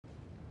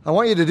I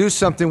want you to do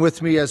something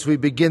with me as we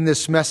begin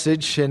this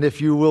message, and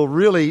if you will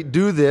really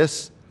do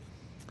this,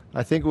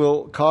 I think it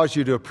will cause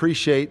you to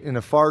appreciate in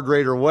a far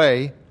greater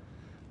way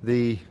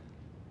the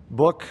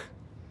book,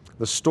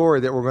 the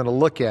story that we're going to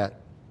look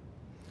at.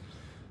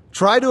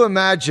 Try to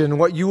imagine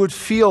what you would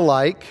feel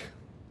like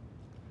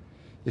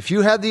if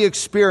you had the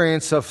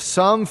experience of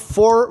some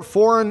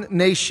foreign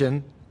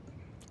nation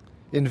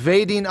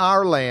invading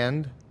our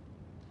land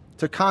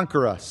to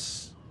conquer us.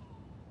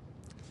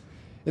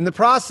 In the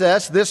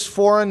process, this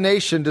foreign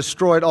nation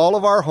destroyed all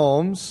of our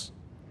homes,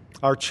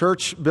 our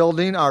church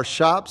building, our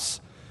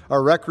shops,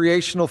 our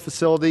recreational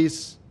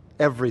facilities,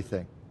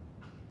 everything.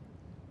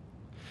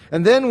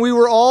 And then we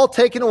were all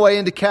taken away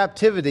into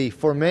captivity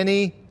for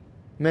many,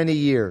 many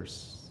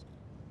years.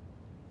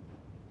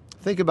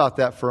 Think about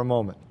that for a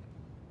moment.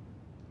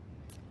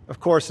 Of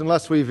course,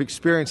 unless we've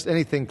experienced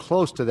anything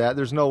close to that,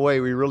 there's no way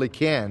we really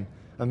can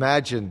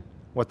imagine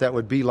what that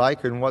would be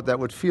like and what that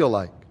would feel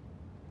like.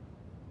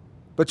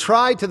 But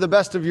try to the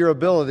best of your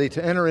ability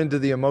to enter into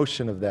the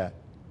emotion of that.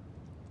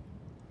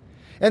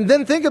 And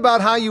then think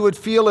about how you would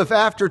feel if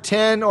after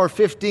 10 or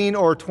 15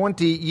 or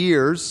 20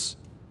 years,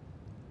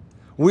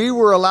 we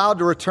were allowed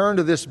to return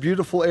to this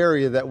beautiful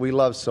area that we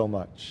love so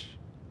much.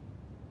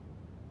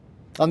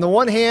 On the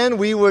one hand,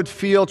 we would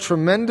feel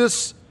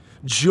tremendous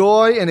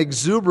joy and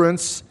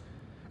exuberance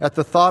at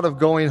the thought of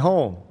going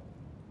home.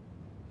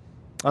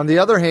 On the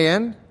other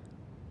hand,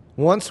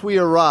 once we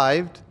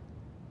arrived,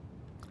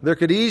 there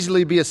could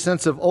easily be a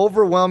sense of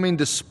overwhelming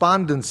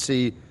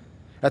despondency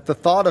at the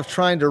thought of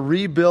trying to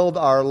rebuild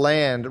our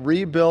land,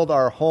 rebuild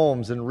our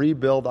homes, and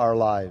rebuild our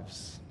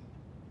lives.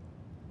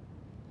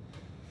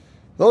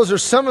 Those are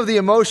some of the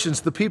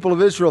emotions the people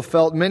of Israel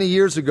felt many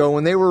years ago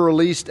when they were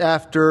released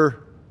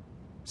after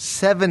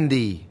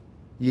 70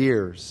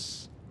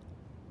 years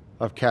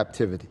of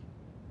captivity.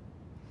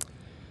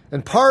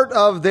 And part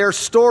of their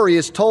story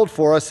is told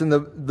for us in the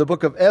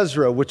book of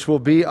Ezra, which will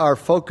be our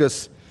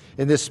focus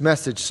in this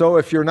message. So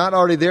if you're not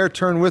already there,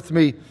 turn with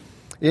me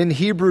in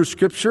Hebrew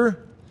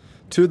Scripture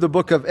to the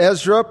book of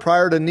Ezra.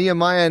 Prior to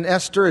Nehemiah and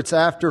Esther, it's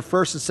after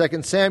 1st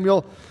and 2nd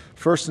Samuel,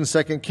 1st and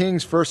 2nd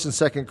Kings, 1st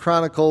and 2nd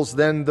Chronicles,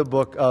 then the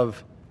book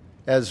of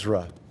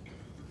Ezra.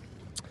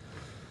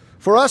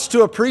 For us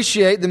to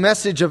appreciate the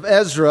message of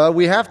Ezra,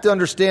 we have to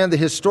understand the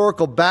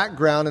historical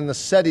background and the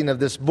setting of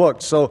this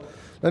book. So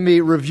let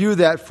me review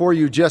that for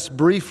you just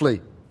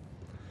briefly.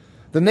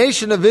 The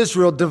nation of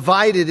Israel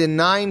divided in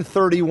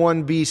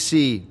 931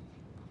 BC.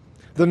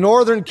 The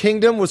northern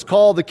kingdom was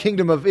called the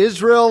kingdom of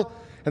Israel,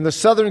 and the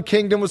southern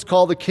kingdom was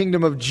called the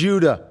kingdom of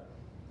Judah.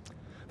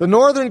 The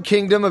northern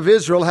kingdom of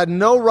Israel had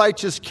no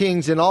righteous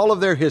kings in all of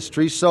their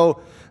history, so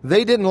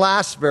they didn't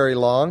last very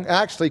long.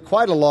 Actually,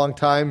 quite a long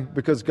time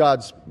because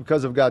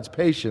of God's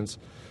patience.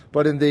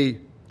 But in the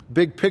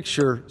big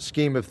picture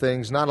scheme of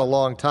things, not a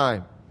long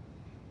time.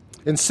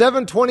 In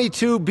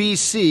 722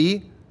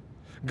 BC,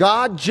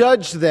 God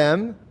judged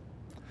them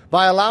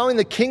by allowing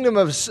the kingdom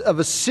of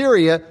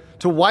Assyria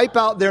to wipe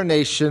out their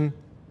nation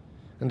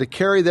and to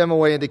carry them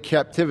away into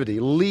captivity,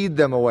 lead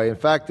them away. In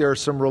fact, there are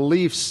some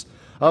reliefs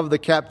of the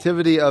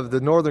captivity of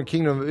the northern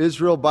kingdom of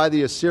Israel by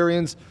the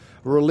Assyrians,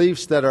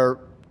 reliefs that are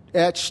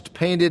etched,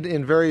 painted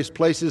in various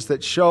places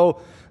that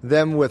show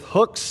them with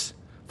hooks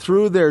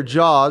through their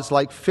jaws,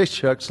 like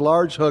fish hooks,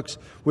 large hooks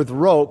with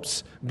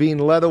ropes being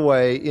led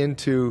away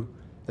into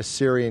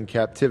Assyrian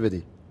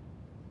captivity.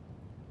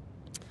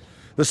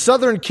 The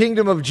southern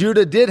kingdom of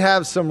Judah did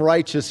have some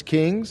righteous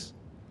kings,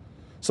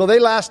 so they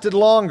lasted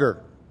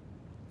longer.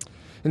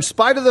 In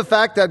spite of the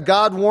fact that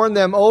God warned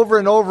them over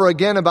and over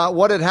again about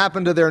what had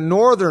happened to their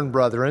northern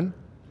brethren,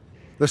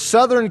 the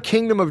southern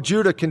kingdom of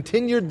Judah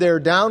continued their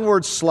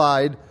downward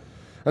slide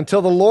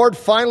until the Lord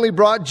finally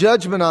brought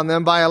judgment on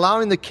them by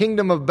allowing the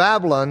kingdom of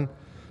Babylon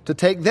to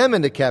take them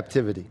into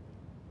captivity.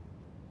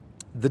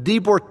 The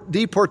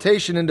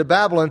deportation into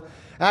Babylon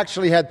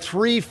actually had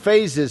 3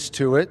 phases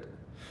to it.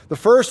 The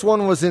first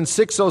one was in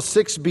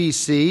 606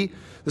 BC,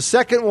 the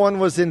second one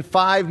was in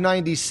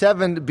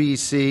 597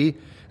 BC,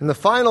 and the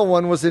final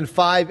one was in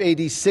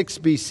 586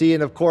 BC.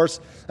 And of course,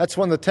 that's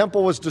when the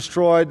temple was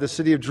destroyed, the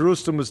city of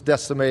Jerusalem was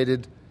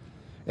decimated,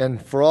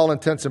 and for all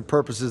intents and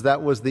purposes,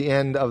 that was the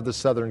end of the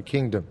southern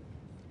kingdom.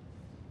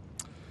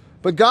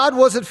 But God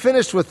wasn't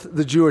finished with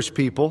the Jewish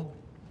people.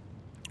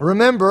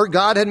 Remember,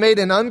 God had made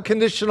an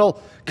unconditional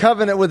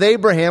covenant with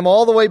Abraham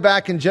all the way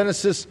back in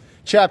Genesis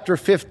chapter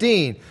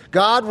 15.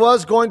 God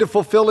was going to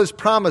fulfill His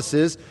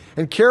promises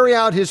and carry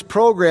out His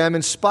program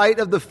in spite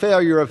of the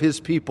failure of His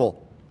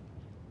people.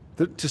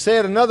 To say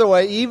it another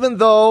way, even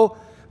though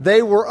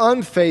they were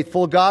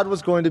unfaithful, God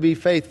was going to be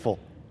faithful.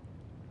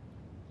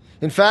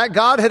 In fact,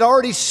 God had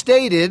already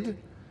stated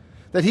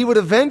that He would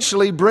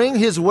eventually bring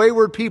His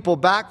wayward people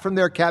back from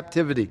their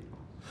captivity.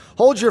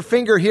 Hold your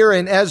finger here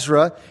in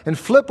Ezra and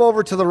flip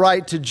over to the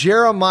right to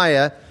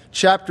Jeremiah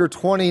chapter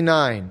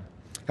 29.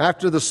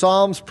 After the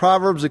Psalms,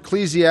 Proverbs,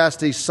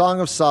 Ecclesiastes,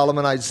 Song of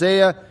Solomon,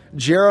 Isaiah,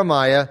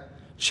 Jeremiah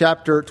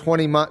chapter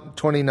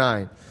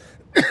 29.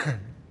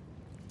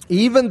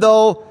 Even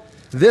though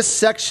this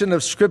section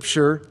of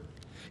Scripture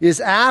is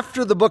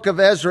after the book of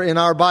Ezra in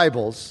our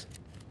Bibles.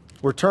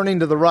 We're turning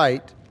to the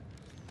right.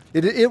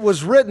 It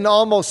was written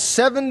almost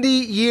 70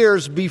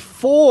 years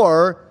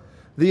before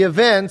the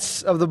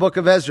events of the book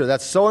of Ezra.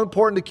 That's so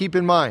important to keep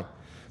in mind.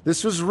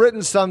 This was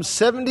written some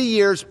 70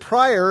 years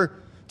prior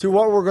to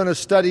what we're going to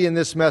study in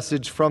this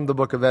message from the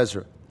book of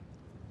Ezra.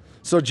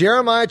 So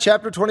Jeremiah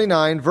chapter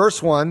 29,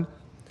 verse 1.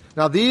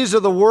 Now these are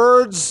the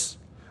words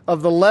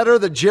of the letter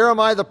that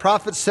Jeremiah the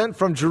prophet sent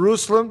from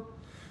Jerusalem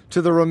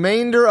to the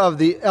remainder of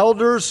the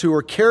elders who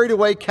were carried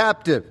away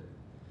captive,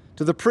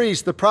 to the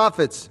priests, the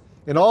prophets,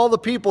 and all the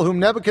people whom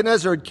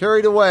Nebuchadnezzar had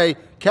carried away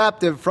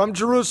captive from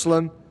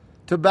Jerusalem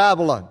to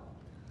Babylon.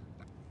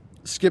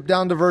 Skip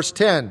down to verse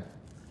 10.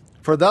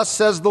 For thus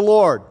says the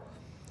Lord,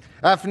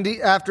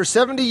 after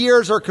 70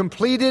 years are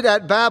completed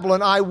at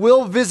Babylon, I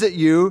will visit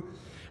you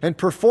and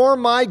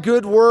perform my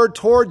good word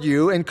toward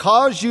you and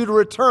cause you to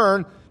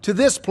return to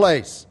this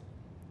place.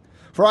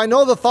 For I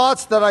know the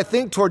thoughts that I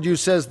think toward you,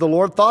 says the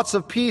Lord, thoughts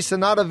of peace and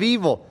not of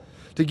evil,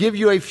 to give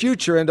you a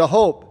future and a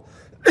hope.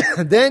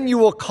 Then you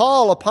will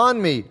call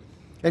upon me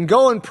and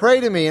go and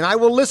pray to me, and I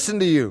will listen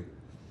to you.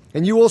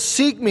 And you will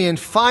seek me and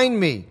find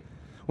me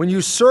when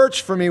you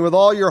search for me with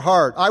all your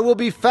heart. I will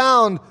be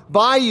found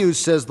by you,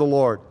 says the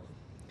Lord.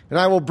 And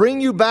I will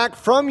bring you back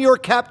from your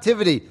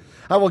captivity.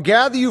 I will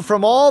gather you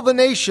from all the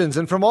nations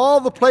and from all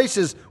the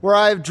places where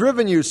I have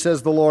driven you,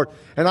 says the Lord.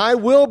 And I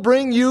will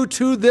bring you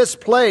to this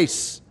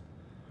place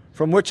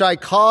from which I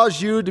cause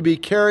you to be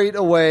carried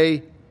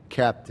away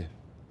captive.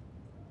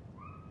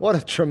 What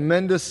a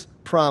tremendous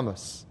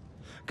promise.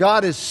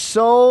 God is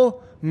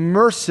so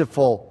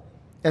merciful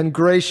and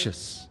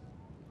gracious.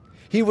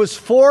 He was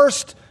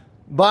forced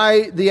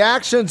by the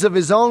actions of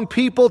his own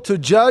people to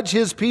judge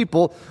his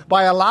people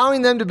by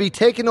allowing them to be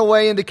taken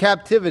away into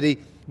captivity,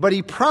 but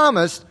he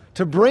promised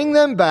to bring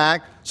them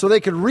back so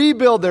they could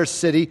rebuild their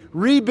city,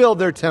 rebuild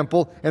their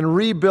temple, and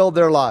rebuild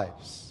their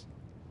lives.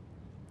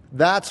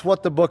 That's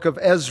what the book of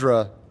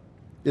Ezra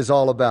is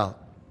all about.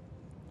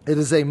 It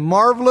is a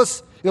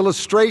marvelous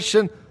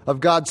illustration of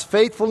God's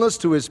faithfulness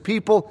to his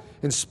people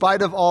in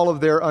spite of all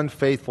of their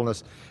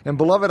unfaithfulness. And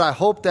beloved, I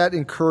hope that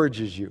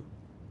encourages you.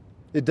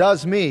 It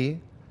does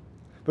me,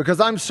 because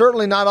I'm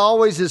certainly not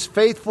always as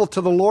faithful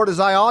to the Lord as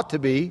I ought to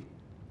be.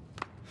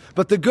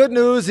 But the good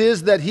news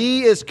is that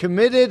he is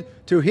committed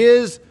to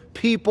his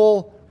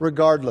people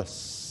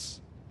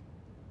regardless.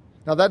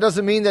 Now, that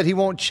doesn't mean that he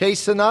won't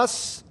chasten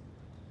us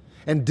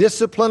and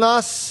discipline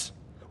us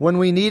when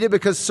we need it,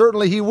 because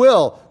certainly he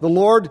will. The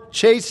Lord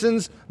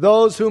chastens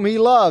those whom he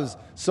loves.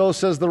 So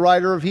says the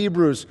writer of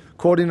Hebrews,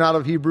 quoting out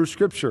of Hebrew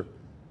Scripture.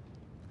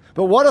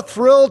 But what a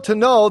thrill to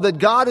know that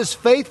God is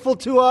faithful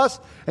to us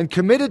and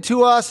committed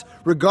to us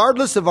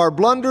regardless of our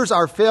blunders,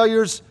 our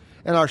failures,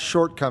 and our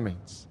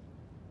shortcomings.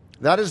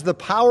 That is the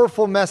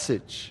powerful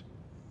message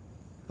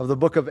of the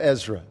book of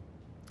Ezra.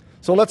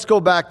 So let's go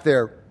back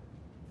there.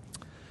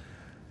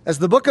 As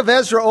the book of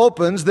Ezra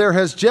opens, there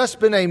has just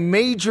been a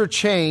major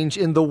change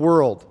in the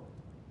world.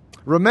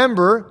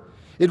 Remember,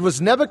 it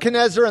was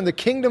Nebuchadnezzar and the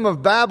kingdom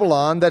of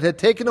Babylon that had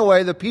taken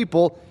away the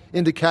people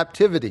into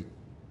captivity.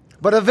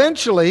 But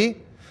eventually,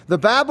 the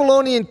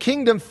Babylonian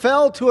kingdom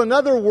fell to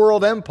another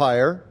world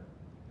empire,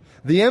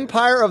 the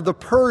empire of the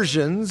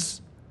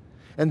Persians,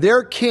 and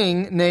their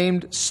king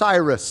named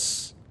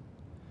Cyrus.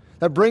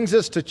 That brings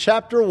us to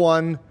chapter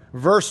 1,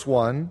 verse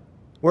 1,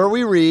 where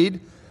we read,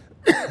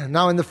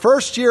 Now in the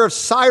first year of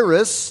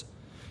Cyrus,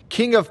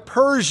 king of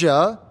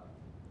Persia,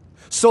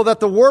 so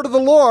that the word of the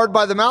Lord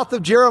by the mouth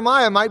of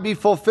Jeremiah might be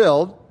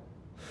fulfilled,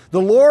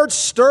 the Lord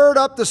stirred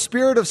up the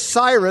spirit of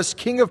Cyrus,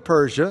 king of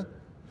Persia,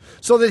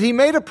 so that he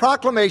made a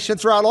proclamation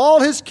throughout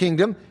all his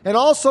kingdom and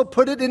also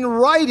put it in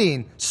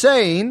writing,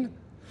 saying,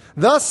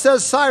 Thus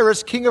says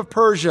Cyrus, king of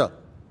Persia,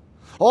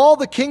 all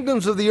the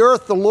kingdoms of the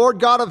earth the Lord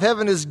God of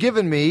heaven has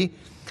given me,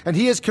 and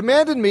he has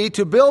commanded me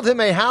to build him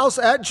a house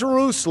at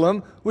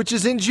Jerusalem, which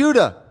is in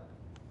Judah.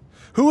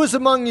 Who is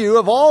among you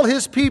of all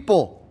his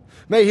people?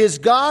 May his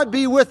God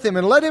be with him,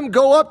 and let him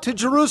go up to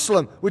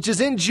Jerusalem, which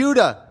is in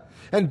Judah,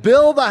 and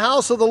build the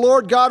house of the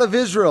Lord God of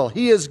Israel.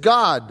 He is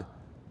God,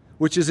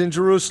 which is in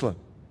Jerusalem.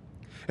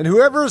 And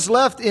whoever is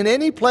left in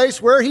any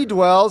place where he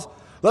dwells,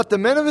 let the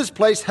men of his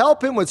place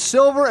help him with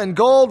silver and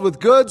gold, with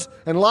goods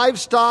and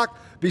livestock,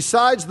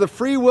 besides the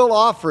free will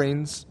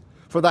offerings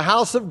for the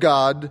house of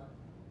God,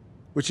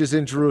 which is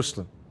in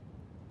Jerusalem.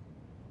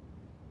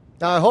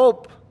 Now, I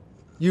hope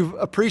you've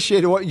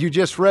appreciated what you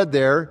just read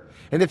there.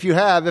 And if you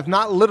have, if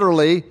not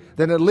literally,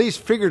 then at least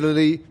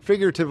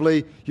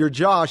figuratively, your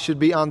jaw should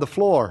be on the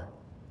floor.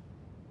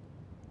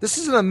 This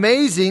is an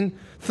amazing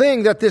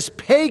thing that this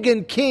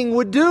pagan king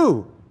would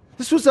do.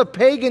 This was a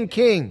pagan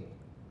king.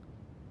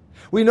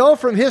 We know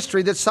from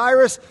history that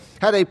Cyrus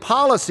had a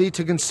policy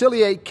to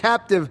conciliate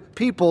captive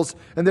peoples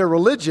and their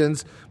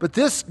religions, but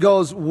this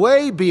goes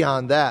way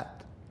beyond that.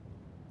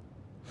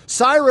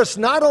 Cyrus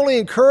not only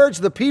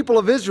encouraged the people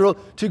of Israel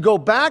to go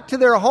back to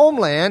their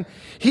homeland,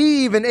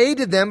 he even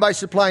aided them by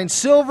supplying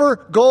silver,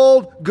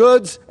 gold,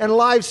 goods, and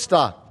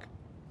livestock.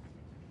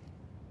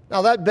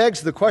 Now that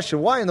begs the question,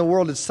 why in the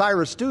world did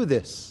Cyrus do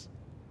this?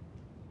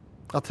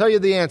 I'll tell you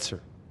the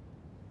answer.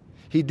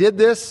 He did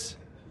this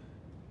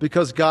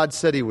because God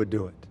said He would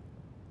do it.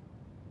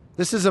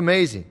 This is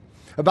amazing.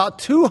 About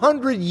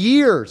 200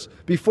 years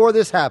before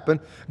this happened,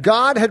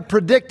 God had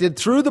predicted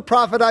through the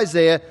prophet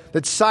Isaiah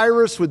that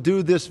Cyrus would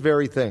do this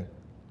very thing.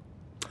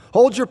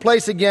 Hold your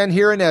place again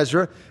here in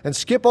Ezra and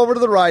skip over to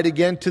the right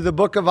again to the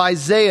book of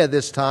Isaiah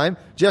this time,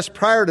 just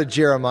prior to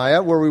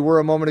Jeremiah, where we were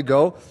a moment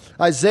ago.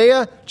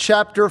 Isaiah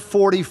chapter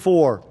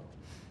 44.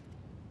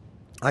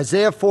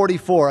 Isaiah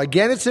 44.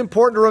 Again, it's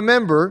important to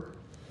remember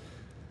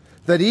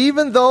that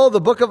even though the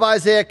book of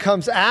Isaiah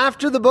comes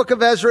after the book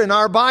of Ezra in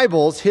our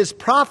Bibles, his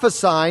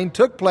prophesying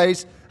took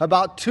place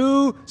about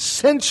 2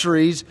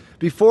 centuries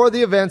before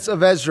the events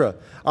of Ezra.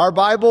 Our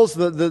Bibles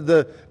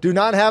do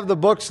not have the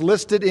books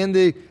listed in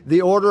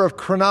the order of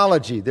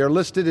chronology. They're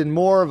listed in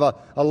more of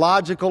a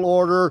logical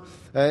order,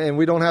 and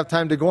we don't have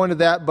time to go into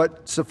that.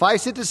 But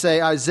suffice it to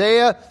say,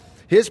 Isaiah,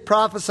 his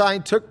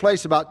prophesying took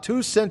place about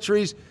 2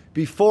 centuries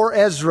before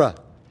Ezra.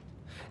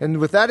 And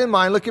with that in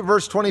mind, look at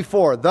verse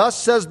 24. Thus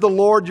says the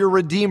Lord your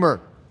Redeemer,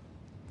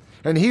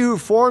 and He who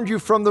formed you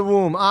from the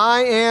womb.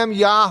 I am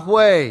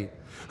Yahweh,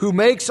 who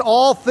makes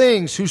all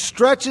things, who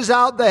stretches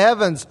out the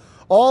heavens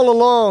all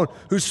alone,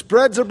 who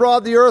spreads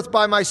abroad the earth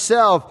by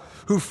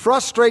myself, who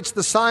frustrates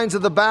the signs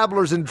of the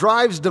babblers and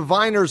drives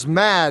diviners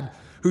mad,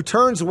 who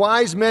turns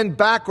wise men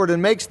backward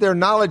and makes their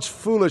knowledge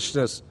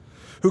foolishness,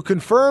 who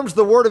confirms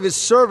the word of His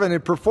servant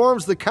and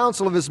performs the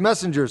counsel of His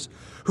messengers,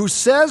 who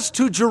says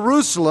to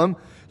Jerusalem,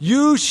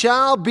 you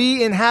shall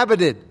be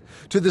inhabited.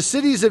 To the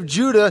cities of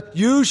Judah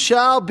you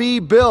shall be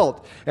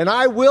built, and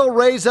I will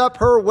raise up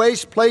her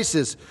waste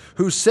places.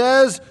 Who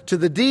says to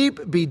the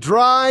deep, be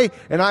dry,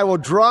 and I will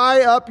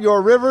dry up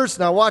your rivers.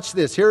 Now watch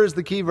this. Here is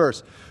the key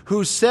verse.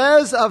 Who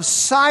says of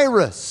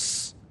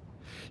Cyrus,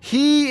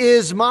 he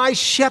is my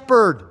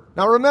shepherd.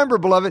 Now remember,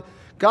 beloved,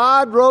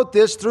 God wrote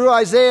this through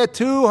Isaiah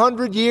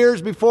 200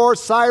 years before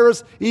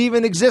Cyrus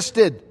even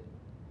existed.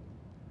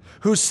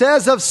 Who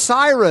says of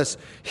Cyrus,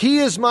 he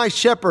is my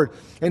shepherd,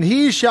 and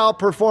he shall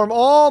perform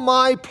all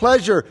my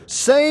pleasure,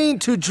 saying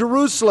to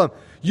Jerusalem,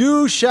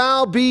 you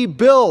shall be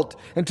built,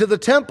 and to the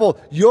temple,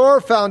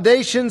 your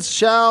foundations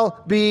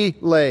shall be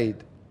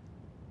laid.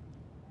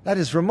 That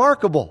is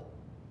remarkable.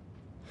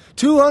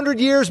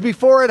 200 years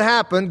before it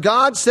happened,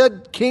 God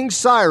said King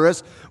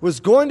Cyrus was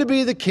going to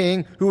be the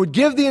king who would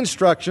give the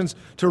instructions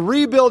to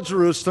rebuild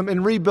Jerusalem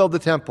and rebuild the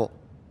temple.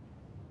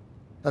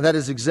 And that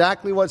is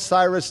exactly what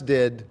Cyrus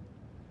did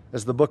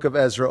as the book of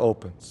Ezra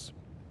opens.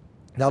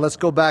 Now let's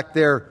go back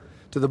there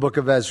to the book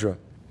of Ezra.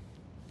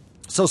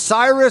 So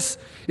Cyrus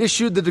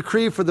issued the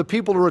decree for the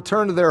people to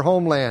return to their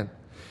homeland.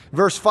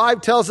 Verse 5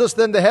 tells us,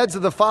 then the heads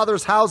of the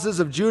fathers' houses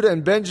of Judah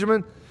and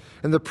Benjamin,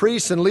 and the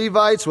priests and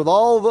Levites, with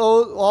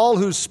all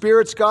whose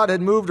spirits God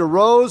had moved,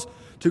 arose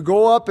to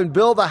go up and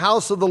build the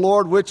house of the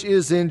Lord, which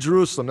is in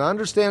Jerusalem. Now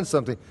understand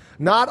something.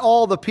 Not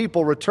all the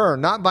people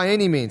returned, not by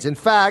any means. In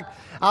fact,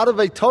 out of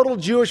a total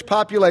Jewish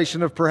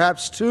population of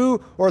perhaps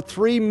 2 or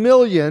 3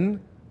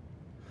 million,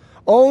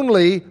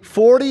 only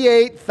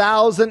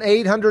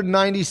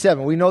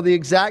 48,897, we know the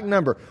exact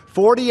number,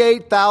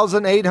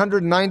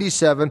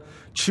 48,897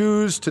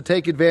 choose to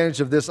take advantage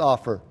of this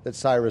offer that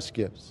Cyrus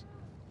gives.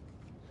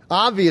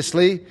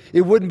 Obviously,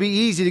 it wouldn't be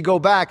easy to go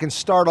back and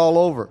start all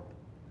over.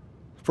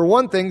 For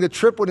one thing, the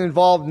trip would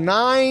involve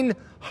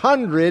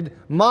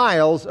 900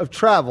 miles of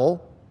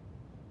travel.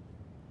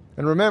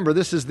 And remember,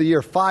 this is the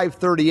year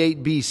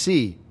 538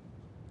 BC.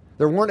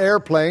 There weren't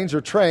airplanes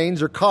or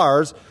trains or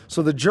cars,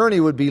 so the journey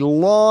would be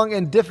long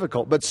and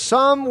difficult. But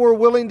some were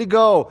willing to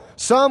go.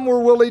 Some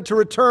were willing to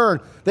return.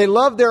 They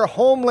loved their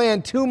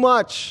homeland too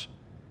much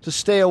to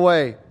stay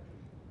away.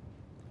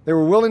 They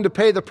were willing to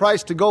pay the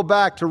price to go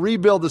back, to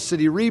rebuild the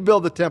city,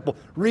 rebuild the temple,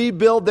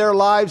 rebuild their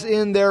lives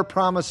in their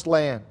promised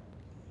land.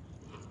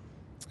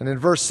 And in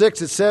verse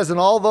 6 it says, and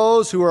all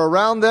those who were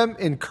around them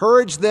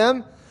encouraged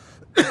them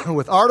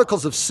with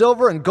articles of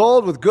silver and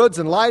gold, with goods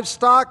and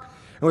livestock,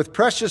 and with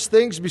precious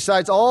things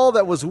besides all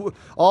that was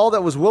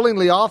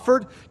willingly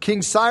offered.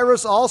 King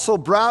Cyrus also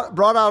brought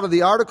out of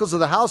the articles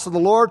of the house of the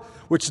Lord,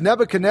 which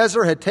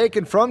Nebuchadnezzar had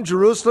taken from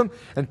Jerusalem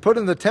and put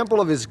in the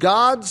temple of his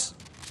gods.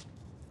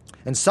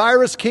 And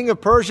Cyrus, king of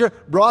Persia,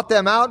 brought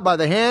them out by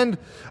the hand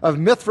of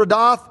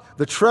Mithridath,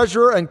 the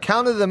treasurer, and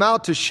counted them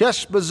out to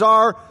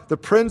Sheshbazzar, the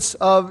prince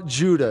of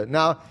Judah.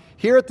 Now,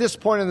 here at this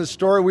point in the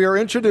story, we are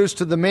introduced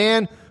to the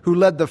man who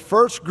led the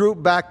first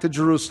group back to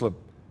Jerusalem.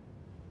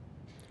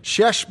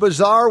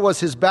 Sheshbazzar was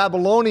his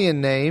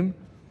Babylonian name,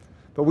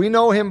 but we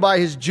know him by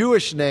his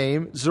Jewish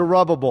name,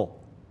 Zerubbabel.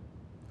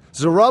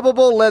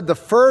 Zerubbabel led the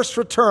first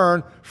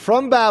return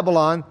from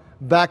Babylon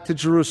back to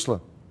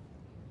Jerusalem.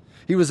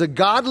 He was a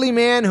godly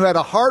man who had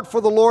a heart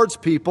for the Lord's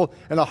people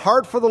and a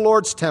heart for the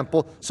Lord's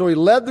temple, so he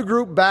led the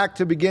group back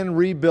to begin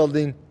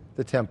rebuilding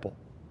the temple.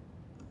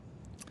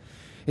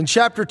 In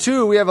chapter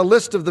 2, we have a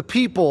list of the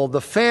people,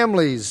 the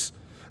families,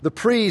 the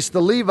priests,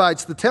 the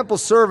Levites, the temple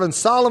servants,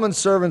 Solomon's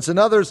servants, and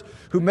others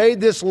who made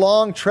this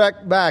long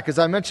trek back. As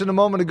I mentioned a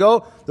moment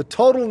ago, the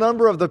total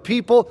number of the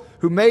people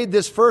who made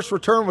this first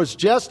return was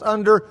just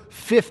under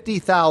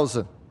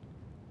 50,000.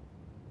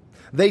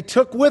 They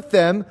took with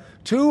them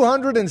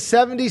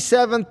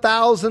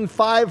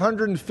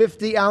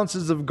 277,550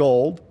 ounces of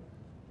gold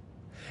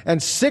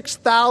and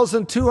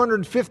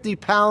 6,250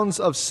 pounds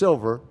of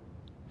silver,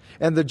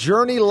 and the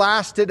journey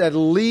lasted at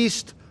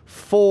least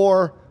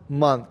 4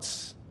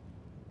 months.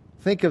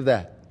 Think of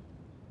that.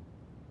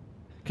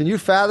 Can you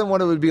fathom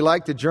what it would be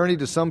like to journey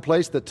to some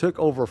place that took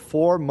over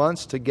 4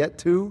 months to get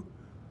to?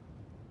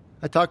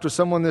 I talked to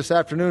someone this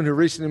afternoon who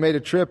recently made a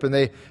trip, and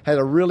they had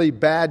a really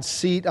bad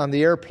seat on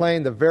the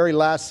airplane, the very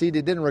last seat.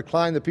 It didn't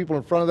recline. The people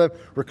in front of them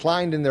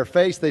reclined in their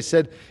face. They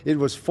said it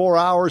was 4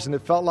 hours, and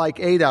it felt like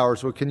 8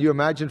 hours. Well, can you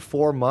imagine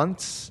 4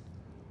 months?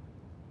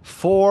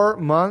 4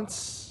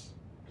 months?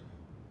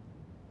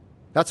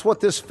 That's what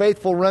this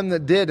faithful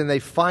remnant did, and they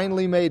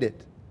finally made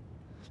it.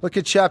 Look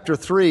at chapter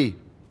 3,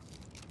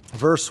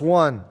 verse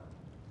 1.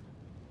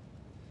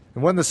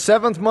 And when the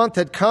 7th month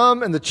had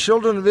come and the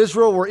children of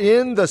Israel were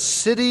in the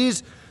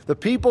cities, the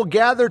people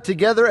gathered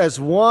together as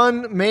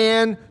one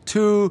man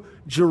to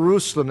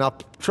Jerusalem. Now,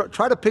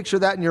 try to picture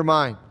that in your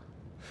mind.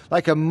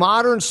 Like a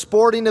modern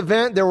sporting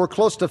event, there were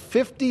close to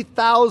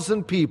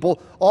 50,000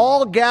 people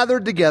all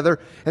gathered together,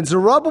 and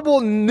Zerubbabel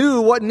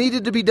knew what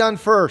needed to be done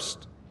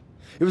first.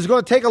 It was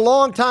going to take a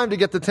long time to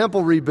get the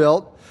temple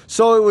rebuilt,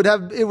 so it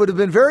would have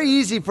been very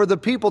easy for the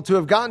people to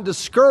have gotten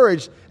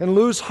discouraged and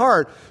lose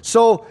heart.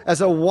 So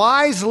as a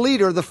wise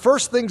leader, the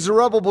first thing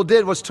Zerubbabel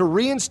did was to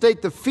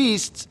reinstate the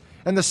feasts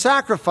and the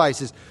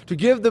sacrifices, to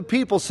give the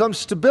people some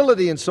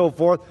stability and so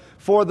forth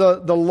for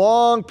the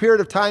long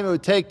period of time it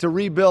would take to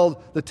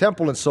rebuild the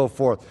temple and so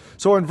forth.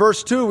 So in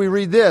verse 2 we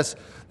read this: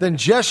 Then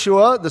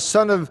Jeshua, the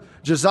son of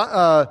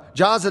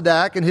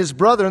Jozadak, and his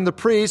brethren, the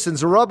priests, and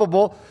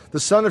Zerubbabel, the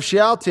son of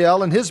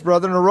Shealtiel, and his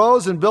brethren,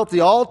 arose and built the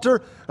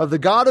altar of the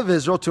God of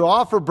Israel to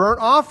offer burnt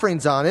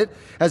offerings on it,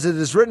 as it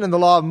is written in the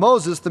law of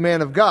Moses, the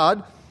man of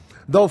God.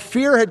 Though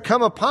fear had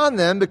come upon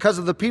them because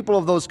of the people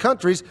of those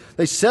countries,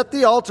 they set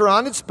the altar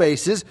on its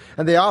bases,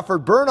 and they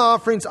offered burnt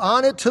offerings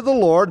on it to the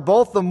Lord,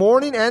 both the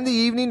morning and the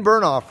evening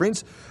burnt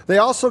offerings. They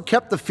also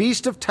kept the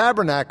Feast of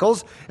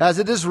Tabernacles, as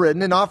it is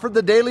written, and offered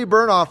the daily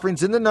burnt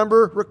offerings in the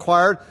number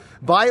required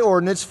by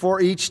ordinance for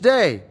each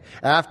day.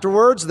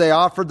 Afterwards, they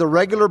offered the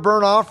regular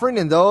burnt offering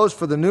and those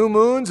for the new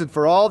moons and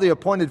for all the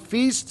appointed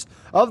feasts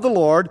of the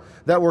Lord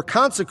that were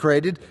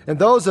consecrated, and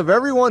those of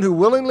everyone who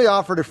willingly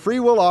offered a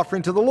freewill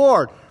offering to the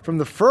Lord. From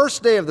the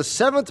first day of the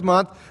 7th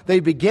month,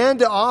 they began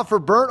to offer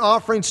burnt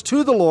offerings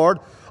to the Lord,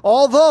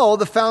 although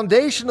the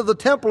foundation of the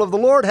temple of the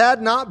Lord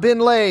had not been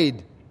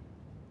laid.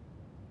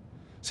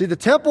 See, the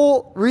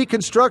temple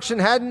reconstruction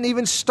hadn't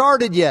even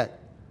started yet.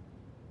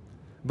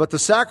 But the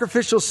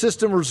sacrificial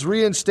system was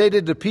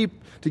reinstated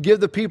to give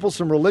the people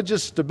some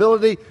religious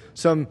stability,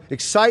 some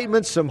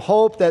excitement, some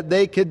hope that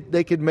they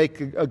could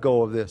make a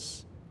go of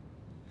this.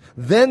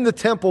 Then the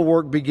temple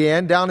work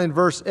began, down in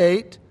verse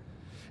 8.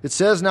 It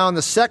says, Now in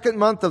the 2nd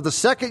month of the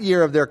 2nd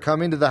year of their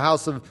coming to the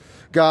house of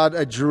God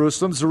at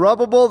Jerusalem,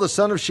 Zerubbabel, the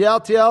son of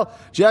Shealtiel,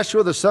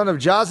 Jeshua, the son of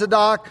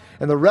Jozadak,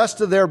 and the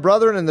rest of their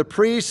brethren, and the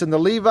priests, and the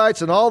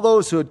Levites, and all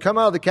those who had come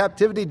out of the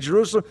captivity of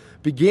Jerusalem,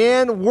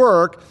 began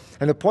work,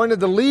 and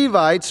appointed the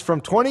Levites from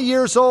 20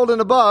 years old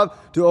and above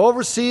to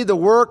oversee the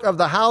work of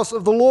the house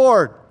of the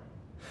Lord.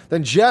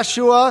 Then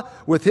Jeshua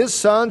with his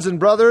sons and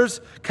brothers,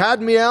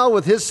 Kadmiel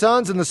with his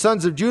sons and the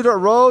sons of Judah,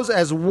 arose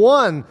as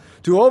one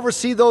to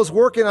oversee those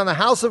working on the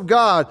house of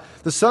God,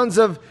 the sons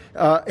of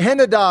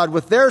Henadad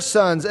with their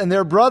sons and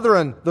their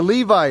brethren, the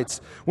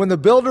Levites. When the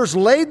builders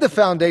laid the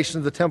foundation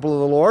of the temple of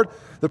the Lord,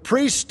 the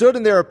priests stood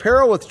in their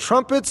apparel with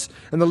trumpets,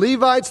 and the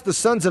Levites, the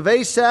sons of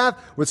Asaph,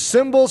 with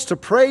cymbals to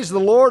praise the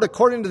Lord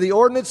according to the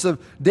ordinance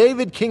of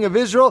David, king of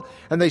Israel.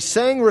 And they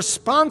sang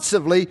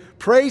responsively,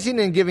 praising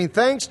and giving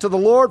thanks to the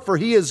Lord, for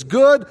he is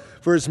good,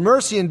 for his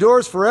mercy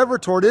endures forever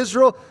toward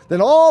Israel.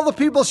 Then all the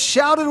people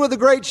shouted with a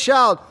great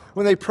shout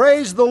when they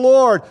praised the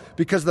Lord,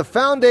 because the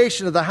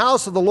foundation of the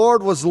house of the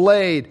Lord was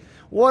laid.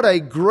 What a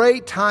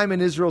great time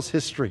in Israel's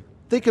history.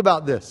 Think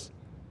about this.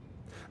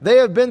 They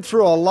have been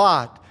through a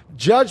lot.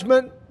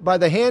 Judgment by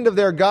the hand of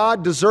their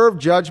God, deserved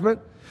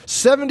judgment.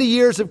 70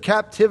 years of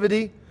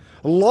captivity,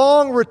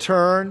 long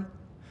return,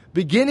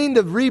 beginning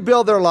to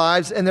rebuild their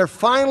lives, and they're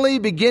finally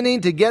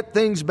beginning to get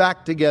things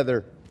back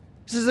together.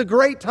 This is a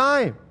great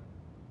time.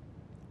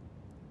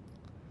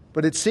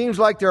 But it seems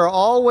like there are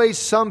always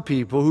some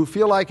people who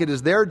feel like it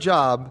is their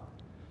job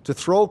to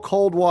throw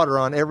cold water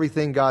on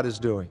everything God is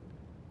doing.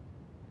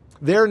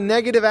 Their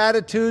negative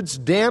attitudes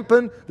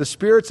dampen the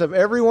spirits of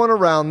everyone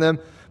around them,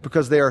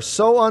 because they are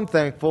so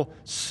unthankful,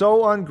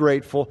 so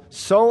ungrateful,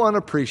 so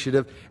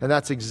unappreciative, and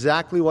that's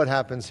exactly what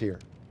happens here.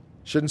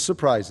 Shouldn't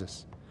surprise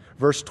us.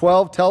 Verse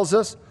 12 tells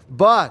us,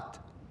 But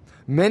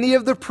many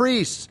of the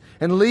priests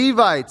and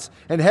Levites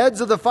and heads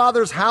of the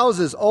fathers'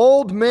 houses,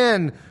 old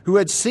men who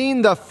had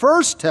seen the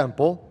first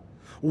temple,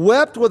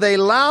 wept with a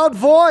loud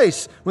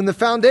voice when the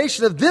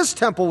foundation of this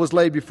temple was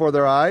laid before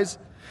their eyes.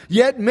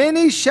 Yet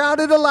many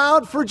shouted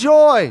aloud for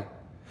joy.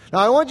 Now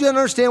I want you to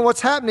understand what's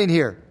happening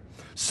here.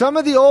 Some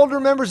of the older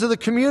members of the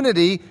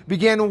community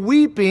began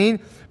weeping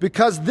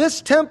because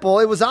this temple,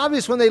 it was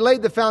obvious when they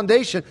laid the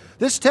foundation,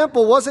 this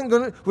temple was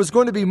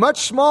going to be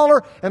much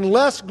smaller and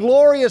less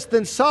glorious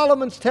than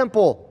Solomon's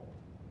temple.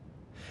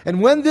 And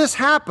when this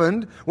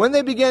happened, when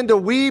they began to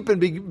weep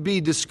and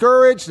be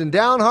discouraged and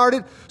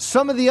downhearted,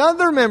 some of the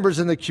other members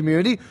in the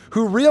community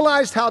who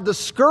realized how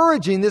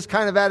discouraging this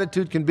kind of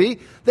attitude can be,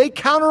 they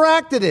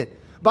counteracted it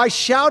by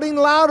shouting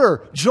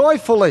louder,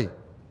 joyfully.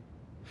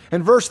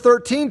 And verse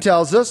 13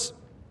 tells us,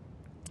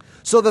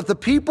 so that the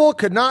people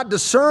could not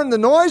discern the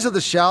noise of the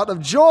shout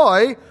of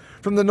joy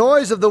from the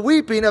noise of the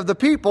weeping of the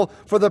people,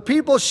 for the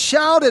people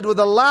shouted with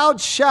a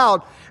loud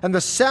shout, and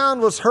the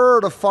sound was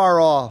heard afar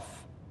off.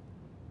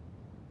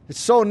 It's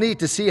so neat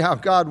to see how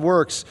God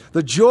works.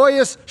 The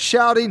joyous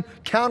shouting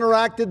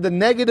counteracted the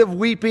negative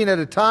weeping at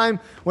a time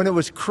when it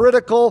was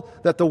critical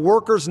that the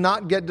workers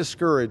not get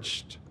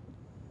discouraged.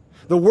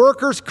 The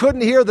workers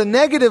couldn't hear the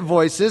negative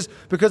voices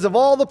because of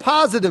all the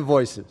positive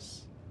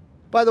voices.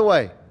 By the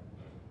way,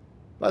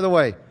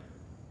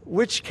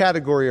 which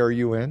category are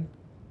you in?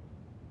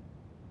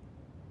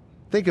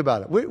 Think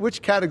about it.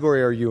 Which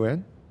category are you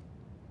in?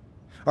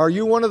 Are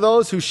you one of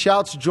those who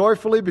shouts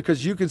joyfully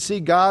because you can see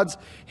God's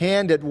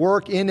hand at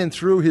work in and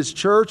through His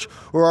church?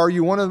 Or are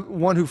you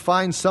one who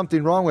finds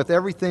something wrong with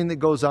everything that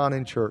goes on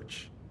in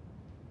church?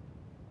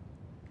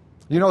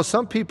 You know,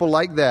 some people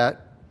like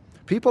that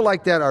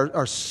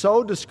are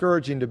so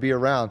discouraging to be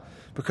around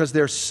because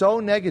they're so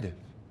negative.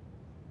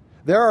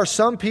 There are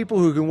some people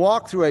who can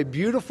walk through a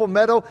beautiful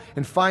meadow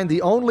and find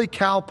the only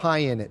cow pie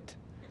in it.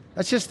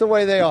 That's just the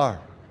way they are.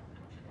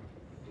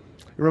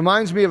 It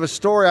reminds me of a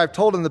story I've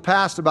told in the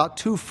past about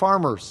two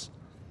farmers,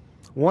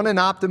 one an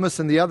optimist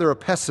and the other a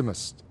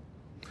pessimist.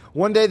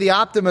 One day the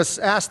optimist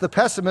asked the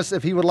pessimist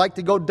if he would like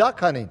to go duck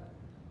hunting.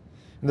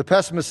 And the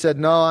pessimist said,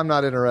 no, I'm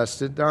not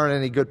interested. There aren't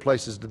any good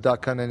places to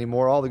duck hunt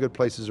anymore. All the good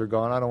places are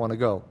gone. I don't want to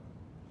go.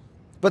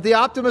 But the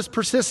optimist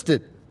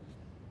persisted.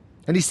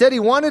 And he said he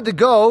wanted to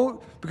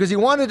go because he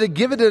wanted to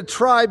give it a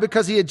try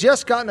because he had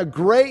just gotten a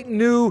great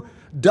new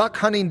duck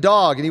hunting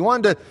dog and he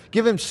wanted to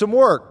give him some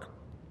work.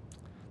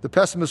 The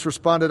pessimist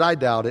responded, I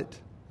doubt it.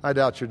 I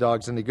doubt your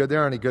dog's any good.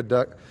 There aren't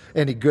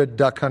any good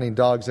duck hunting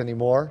dogs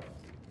anymore.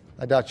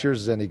 I doubt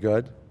yours is any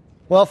good.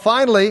 Well,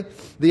 finally,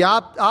 the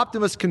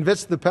optimist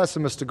convinced the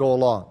pessimist to go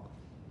along.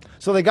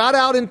 So they got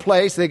out in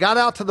place, they got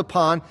out to the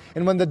pond,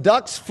 and when the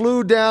ducks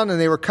flew down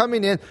and they were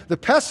coming in, the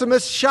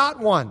pessimist shot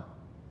one.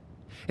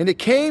 And it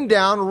came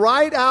down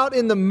right out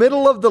in the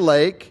middle of the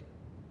lake.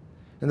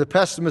 And the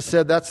pessimist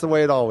said, that's the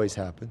way it always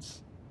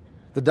happens.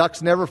 The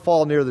ducks never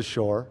fall near the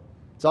shore.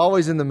 It's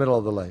always in the middle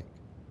of the lake.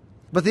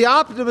 But the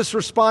optimist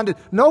responded,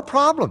 no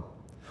problem.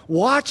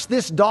 Watch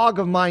this dog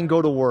of mine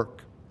go to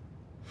work.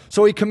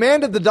 So he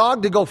commanded the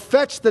dog to go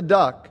fetch the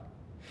duck.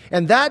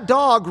 And that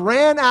dog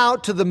ran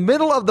out to the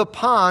middle of the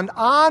pond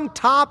on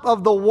top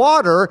of the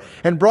water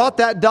and brought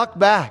that duck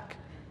back.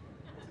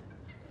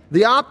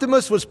 The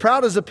optimist was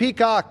proud as a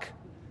peacock.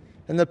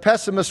 And the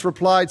pessimist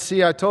replied,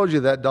 see, I told you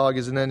that dog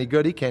isn't any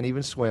good. He can't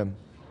even swim.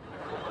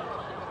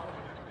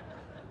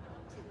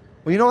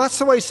 Well, you know, that's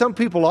the way some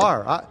people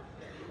are.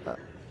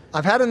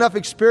 I've had enough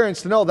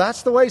experience to know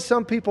that's the way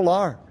some people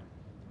are.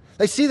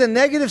 They see the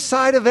negative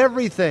side of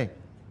everything.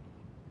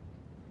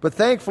 But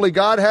thankfully,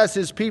 God has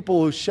His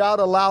people who shout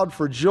aloud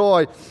for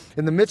joy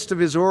in the midst of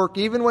His work,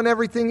 even when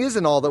everything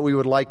isn't all that we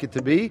would like it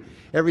to be,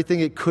 everything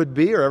it could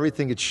be, or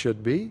everything it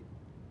should be.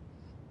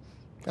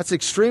 That's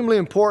extremely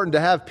important to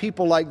have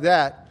people like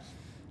that,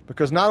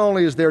 because not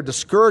only is there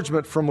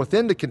discouragement from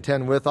within to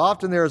contend with,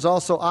 often there is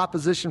also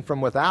opposition from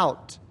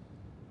without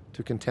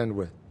to contend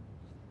with.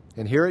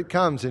 And here it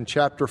comes in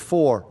chapter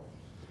 4.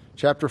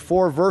 Chapter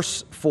 4,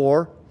 verse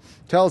 4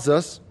 tells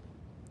us,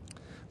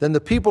 then the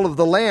people of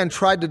the land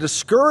tried to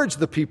discourage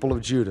the people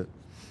of Judah.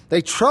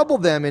 They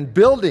troubled them in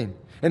building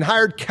and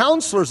hired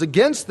counselors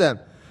against them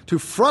to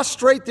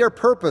frustrate their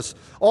purpose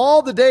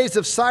all the days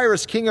of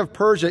Cyrus, king of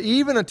Persia,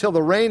 even until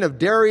the reign of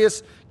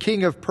Darius,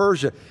 king of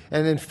Persia.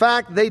 And in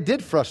fact, they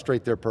did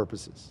frustrate their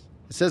purposes.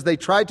 It says they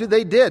tried to,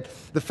 they did.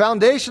 The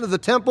foundation of the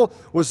temple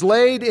was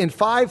laid in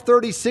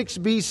 536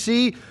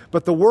 BC,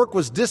 but the work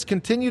was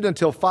discontinued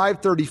until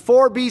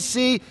 534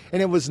 BC,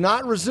 and it was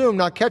not resumed,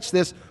 now catch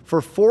this, for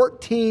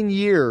 14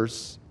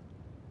 years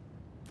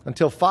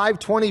until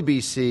 520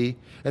 BC,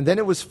 and then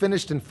it was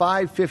finished in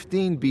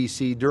 515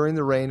 BC during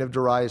the reign of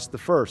Darius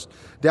I.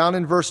 Down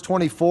in verse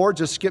 24,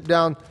 just skip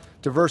down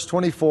to verse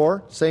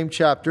 24, same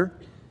chapter.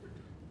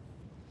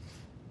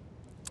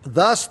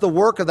 Thus the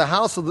work of the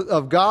house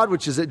of God,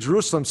 which is at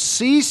Jerusalem,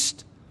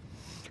 ceased,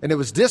 and it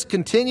was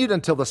discontinued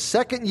until the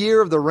second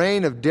year of the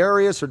reign of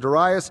Darius,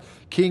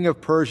 king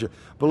of Persia.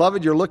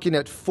 Beloved, you're looking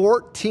at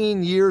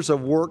 14 years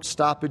of work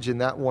stoppage in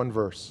that one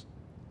verse.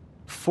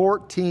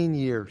 14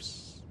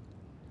 years.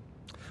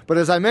 But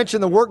as I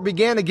mentioned, the work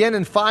began again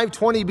in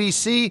 520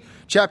 BC.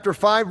 Chapter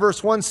 5,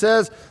 verse 1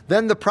 says,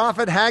 then the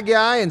prophet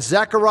Haggai and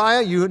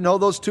Zechariah, you know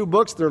those two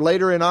books, they're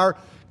later in our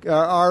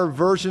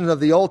version of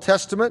the Old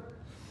Testament.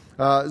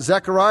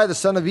 Zechariah, the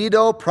son of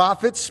Iddo,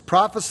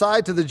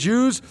 prophesied to the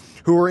Jews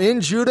who were in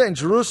Judah and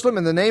Jerusalem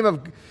in the name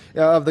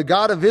of the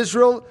God of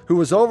Israel, who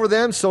was over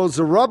them. So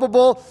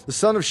Zerubbabel, the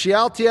son of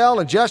Shealtiel,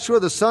 and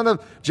Jeshua, the son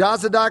of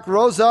Jozadak,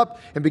 rose up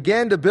and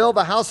began to build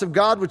the house of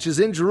God, which is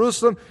in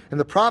Jerusalem, and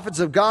the prophets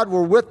of God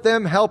were with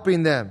them,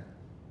 helping them.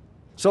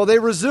 So they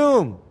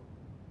resume.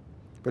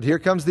 But here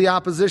comes the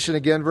opposition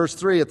again, verse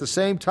 3. At the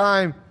same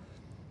time,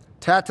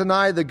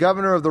 Tattenai, the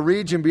governor of the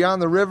region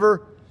beyond the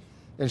river,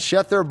 and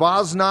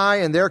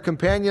Shether-Boznai and their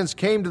companions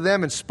came to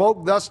them and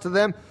spoke thus to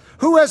them,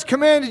 "Who has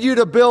commanded you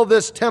to build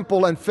this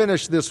temple and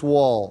finish this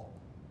wall?"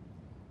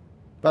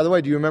 By the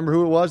way, do you remember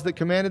who it was that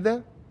commanded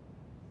them?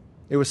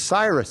 It was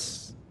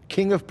Cyrus,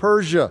 king of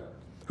Persia,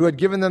 who had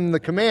given them the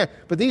command.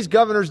 But these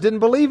governors didn't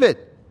believe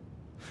it.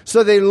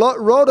 So they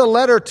wrote a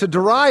letter to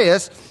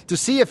Darius to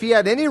see if he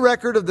had any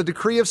record of the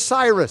decree of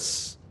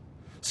Cyrus.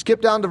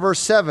 Skip down to verse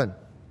 7.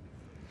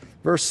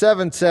 Verse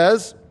 7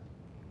 says,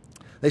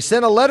 they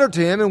sent a letter to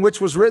him in which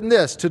was written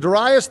this, "To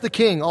Darius the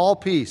king, all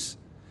peace.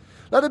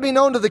 Let it be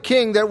known to the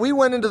king that we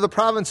went into the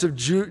province of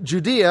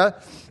Judea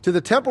to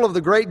the temple of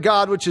the great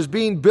God, which is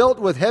being built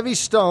with heavy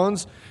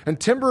stones, and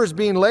timber is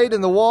being laid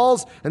in the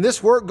walls, and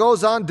this work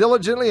goes on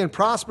diligently and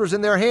prospers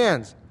in their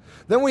hands.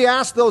 Then we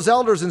asked those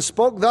elders and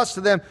spoke thus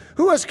to them,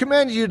 'Who has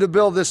commanded you to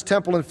build this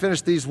temple and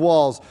finish these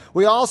walls?'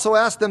 We also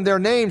asked them their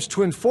names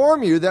to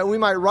inform you that we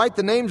might write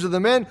the names of the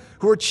men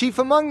who are chief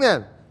among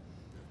them.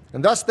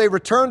 And thus they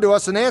returned to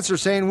us an answer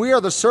saying, 'We are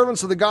the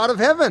servants of the God of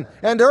heaven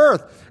and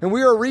earth, and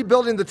we are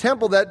rebuilding the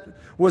temple that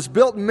was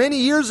built many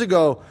years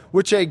ago,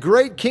 which a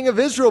great king of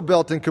Israel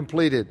built and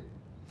completed.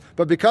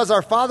 But because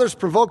our fathers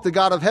provoked the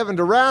God of heaven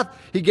to wrath,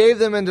 he gave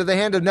them into the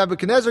hand of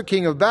Nebuchadnezzar,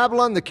 king of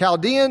Babylon, the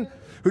Chaldean,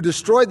 who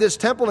destroyed this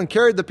temple and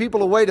carried the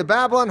people away to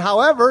Babylon.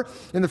 However,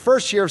 in the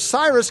first year of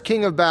Cyrus,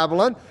 king of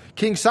Babylon,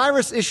 King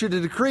Cyrus issued a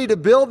decree to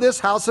build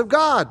this house of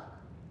God.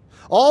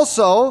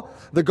 Also,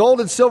 the gold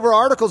and silver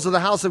articles of the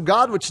house of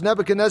God, which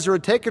Nebuchadnezzar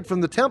had taken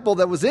from the temple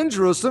that was in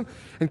Jerusalem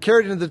and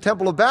carried into the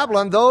temple of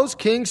Babylon, those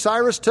King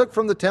Cyrus took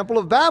from the temple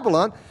of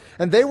Babylon,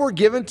 and they were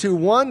given to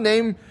one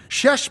named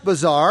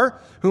Sheshbazzar,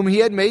 whom he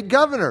had made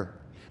governor.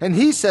 And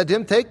he said to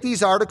him, 'Take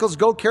these articles,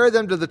 go carry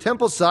them to the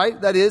temple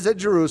site, that is, at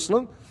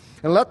Jerusalem,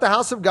 and let the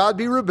house of God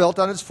be rebuilt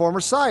on its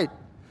former site.'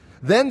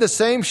 Then the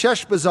same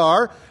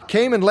Sheshbazzar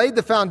came and laid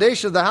the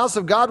foundation of the house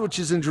of God, which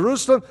is in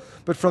Jerusalem.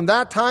 But from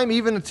that time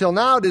even until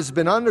now, it has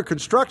been under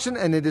construction,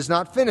 and it is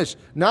not finished.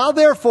 Now,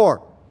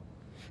 therefore,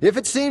 if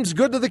it seems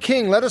good to the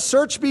king, let a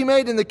search be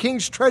made in the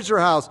king's treasure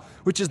house,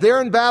 which is there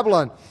in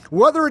Babylon,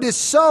 whether it is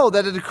so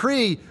that a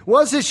decree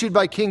was issued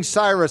by King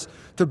Cyrus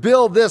to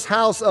build this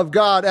house of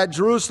God at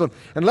Jerusalem.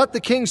 And let the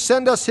king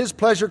send us his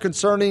pleasure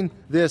concerning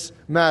this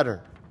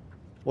matter."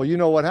 Well, you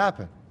know what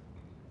happened.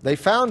 They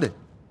found it.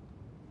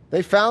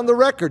 They found the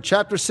record.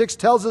 Chapter 6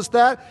 tells us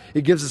that.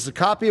 It gives us a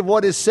copy of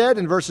what is said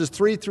in verses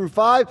 3 through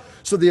 5.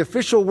 So the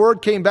official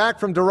word came back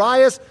from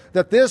Darius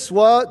that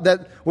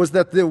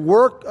the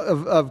work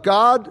of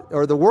God,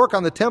 or the work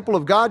on the temple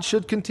of God,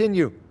 should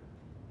continue.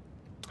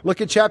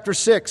 Look at chapter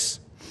 6,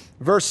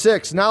 verse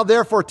 6. "Now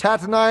therefore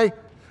Tattenai,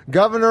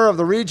 governor of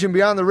the region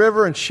beyond the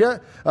river, and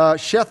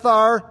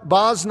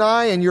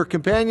Shethar-Boznai and your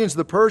companions,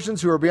 the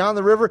Persians who are beyond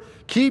the river,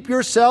 keep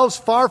yourselves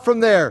far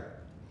from there.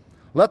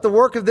 Let the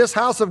work of this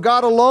house of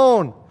God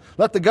alone.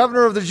 Let the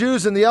governor of the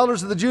Jews and the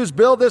elders of the Jews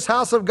build this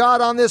house of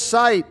God on this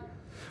site.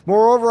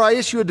 Moreover, I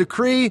issue a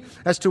decree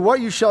as to what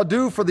you shall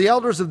do for the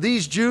elders of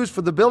these Jews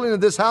for the building of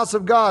this house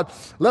of God.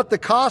 Let the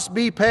cost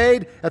be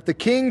paid at the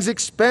king's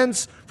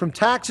expense from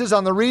taxes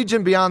on the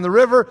region beyond the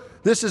river.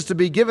 This is to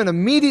be given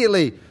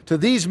immediately to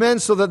these men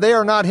so that they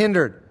are not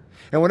hindered.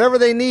 And whenever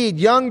they need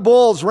young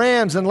bulls,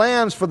 rams, and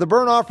lambs for the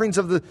burnt offerings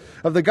of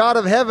the God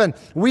of heaven,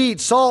 wheat,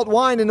 salt,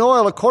 wine, and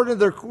oil, according to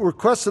the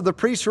requests of the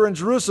priests who are in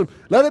Jerusalem,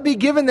 let it be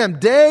given them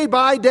day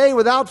by day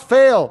without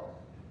fail,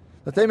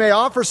 that they may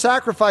offer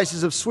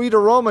sacrifices of sweet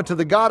aroma to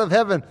the God of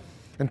heaven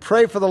and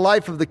pray for the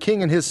life of the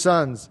king and his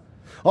sons.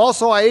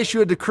 Also, I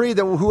issue a decree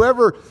that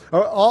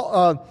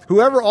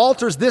whoever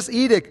alters this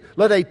edict,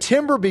 let a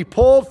timber be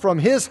pulled from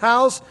his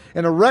house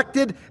and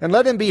erected, and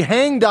let him be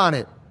hanged on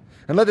it.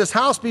 And let his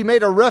house be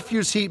made a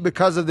refuse heap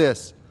because of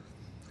this.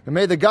 And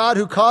may the God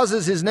who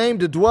causes his name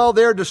to dwell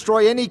there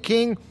destroy any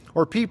king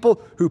or people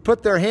who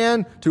put their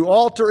hand to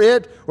alter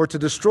it or to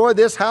destroy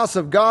this house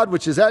of God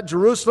which is at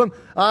Jerusalem.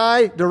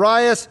 I,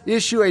 Darius,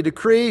 issue a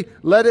decree.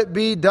 Let it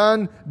be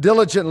done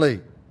diligently."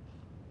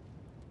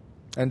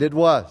 And it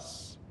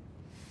was.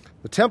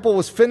 The temple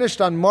was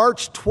finished on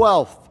March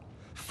 12th,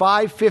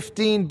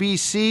 515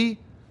 BC.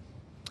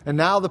 And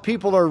now the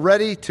people are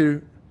ready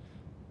to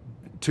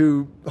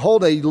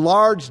hold a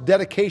large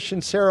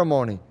dedication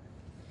ceremony.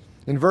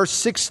 In verse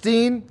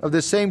 16 of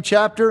this same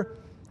chapter,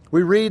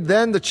 we read,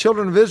 "Then the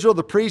children of Israel,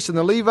 the priests and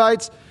the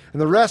Levites, and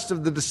the rest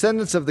of the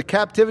descendants of the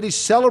captivity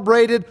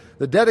celebrated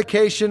the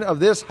dedication of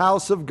this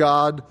house of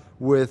God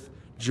with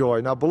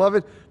joy." Now,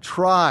 beloved,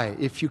 try,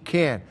 if you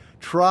can,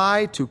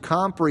 try to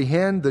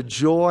comprehend the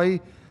joy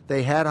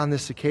they had on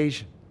this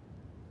occasion.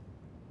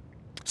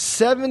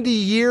 70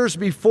 years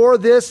before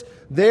this,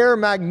 their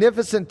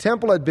magnificent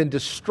temple had been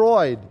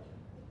destroyed.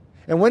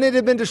 And when it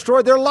had been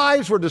destroyed, their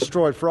lives were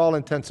destroyed for all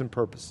intents and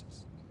purposes.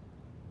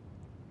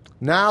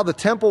 Now the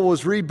temple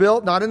was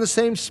rebuilt, not in the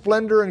same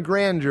splendor and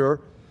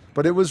grandeur,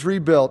 but it was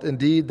rebuilt.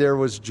 Indeed, there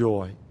was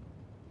joy.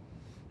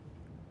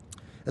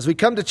 As we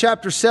come to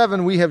chapter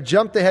 7, we have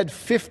jumped ahead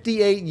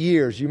 58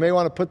 years. You may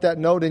want to put that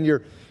note in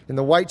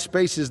the white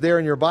spaces there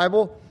in your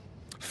Bible.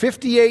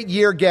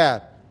 58-year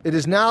gap. It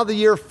is now the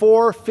year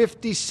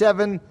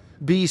 457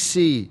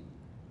 BC.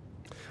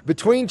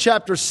 Between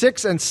chapter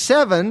 6 and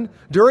 7,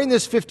 during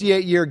this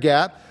 58-year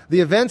gap, the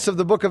events of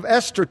the book of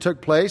Esther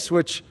took place,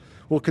 which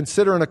we'll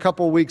consider in a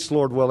couple of weeks,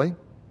 Lord willing.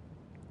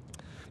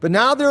 But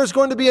now there is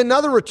going to be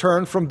another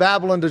return from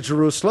Babylon to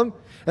Jerusalem,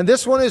 and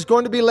this one is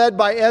going to be led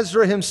by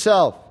Ezra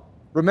himself.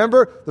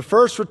 Remember, the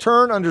first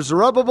return under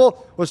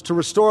Zerubbabel was to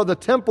restore the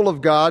temple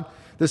of God.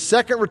 The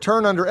second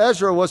return under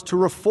Ezra was to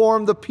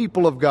reform the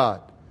people of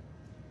God.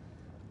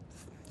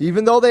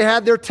 Even though they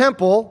had their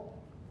temple,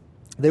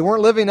 they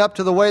weren't living up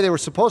to the way they were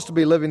supposed to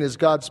be living as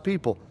God's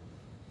people.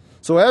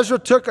 So Ezra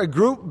took a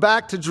group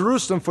back to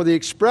Jerusalem for the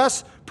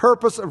express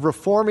purpose of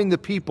reforming the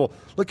people.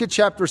 Look at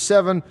chapter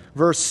 7,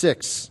 verse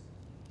 6.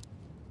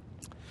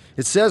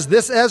 It says,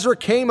 "This Ezra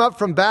came up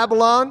from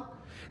Babylon,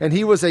 and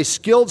he was a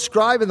skilled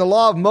scribe in the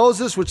law of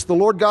Moses, which the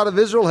Lord God of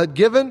Israel had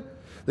given.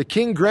 The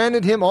king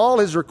granted him all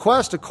his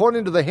requests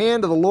according to the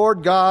hand of the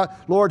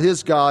Lord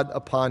his God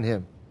upon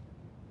him."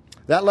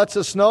 That lets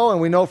us know, and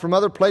we know from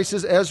other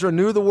places, Ezra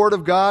knew the word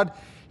of God.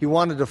 He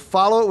wanted to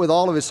follow it with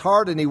all of his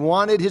heart, and he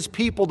wanted his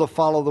people to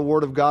follow the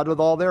word of God with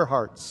all their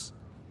hearts.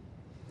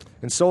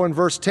 And so in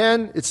verse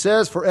 10, it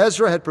says, "For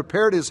Ezra had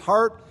prepared his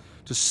heart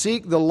to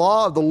seek the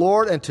law of the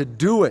Lord and to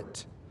do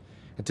it,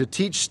 and to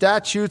teach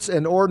statutes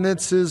and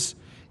ordinances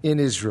in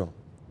Israel."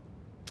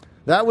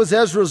 That was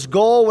Ezra's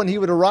goal when he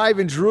would arrive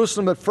in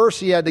Jerusalem. At first,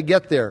 he had to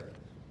get there.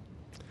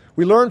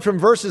 We learn from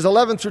verses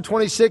 11 through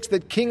 26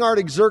 that King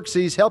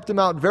Artaxerxes helped him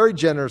out very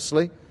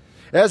generously.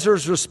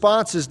 Ezra's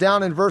response is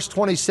down in verse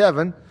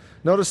 27.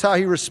 Notice how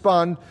he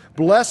responds.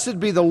 "Blessed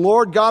be the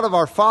Lord God of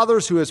our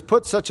fathers, who has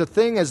put such a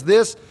thing as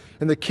this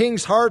in the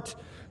king's heart,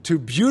 to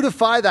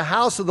beautify the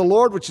house of the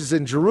Lord which is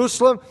in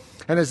Jerusalem,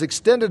 and has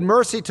extended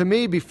mercy to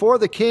me before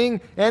the king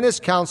and his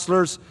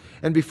counselors,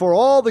 and before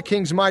all the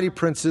king's mighty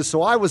princes.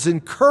 So I was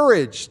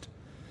encouraged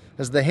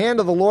as the hand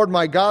of the Lord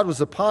my God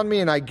was upon me,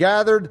 and I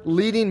gathered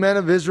leading men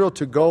of Israel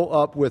to go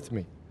up with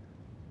me."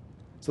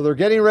 So they're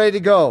getting ready to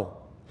go.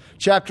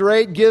 Chapter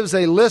 8 gives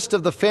a list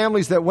of the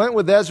families that went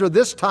with Ezra.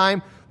 This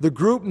time, the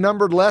group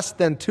numbered less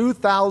than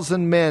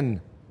 2,000 men.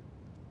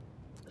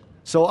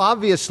 So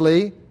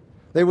obviously,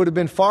 they would have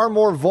been far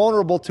more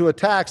vulnerable to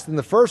attacks than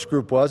the first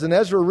group was, and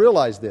Ezra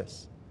realized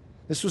this.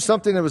 This was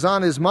something that was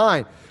on his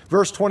mind.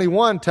 Verse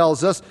 21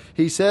 tells us,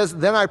 he says,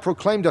 "Then I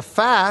proclaimed a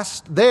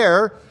fast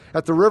there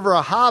at the river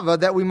Ahava,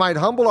 that we might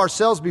humble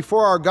ourselves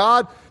before our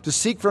God to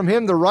seek from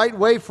him the right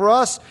way for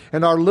us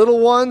and our little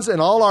ones and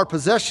all our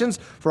possessions.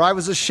 For I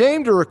was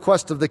ashamed to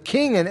request of the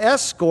king an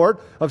escort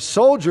of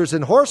soldiers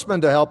and horsemen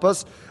to help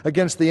us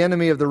against the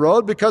enemy of the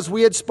road, because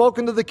we had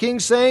spoken to the king,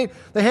 saying,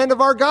 the hand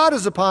of our God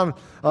is upon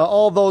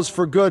all those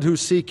for good who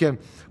seek him.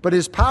 But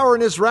his power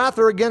and his wrath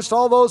are against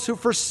all those who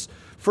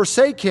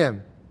forsake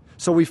him.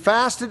 So we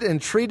fasted and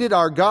entreated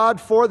our God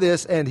for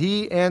this, and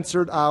he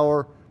answered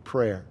our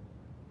prayer."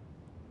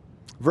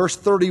 Verse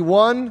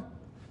 31,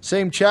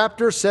 same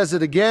chapter, says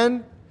it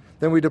again.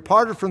 "Then we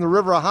departed from the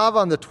river Ahava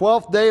on the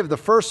 12th day of the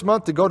first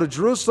month to go to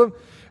Jerusalem.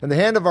 And the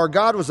hand of our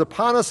God was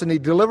upon us, and he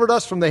delivered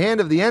us from the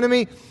hand of the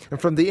enemy and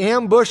from the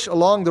ambush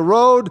along the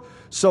road.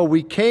 So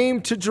we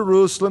came to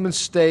Jerusalem and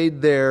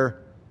stayed there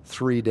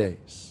 3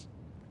 days."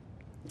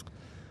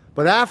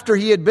 But after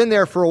he had been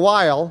there for a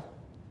while,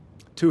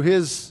 to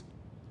his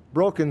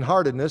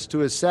brokenheartedness, to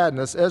his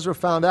sadness, Ezra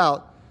found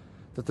out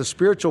that the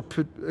spiritual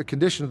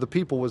condition of the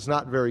people was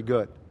not very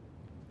good.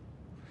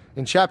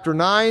 In chapter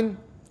 9,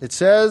 it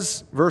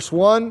says, verse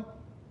 1,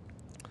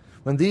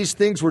 "When these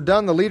things were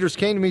done, the leaders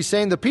came to me,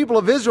 saying, the people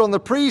of Israel and the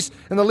priests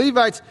and the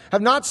Levites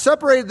have not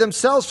separated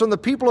themselves from the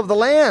people of the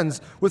lands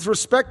with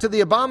respect to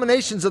the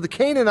abominations of the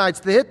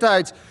Canaanites, the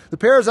Hittites, the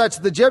Perizzites,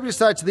 the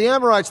Jebusites, the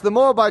Amorites, the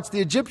Moabites,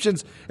 the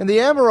Egyptians, and the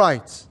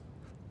Amorites.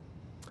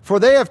 For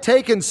they have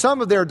taken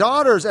some of their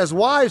daughters as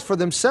wives for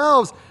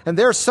themselves and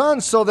their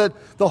sons, so that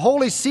the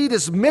holy seed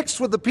is mixed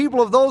with the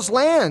people of those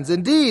lands.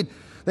 Indeed,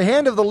 the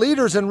hand of the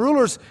leaders and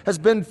rulers has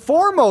been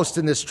foremost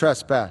in this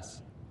trespass.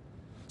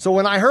 So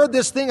when I heard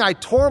this thing, I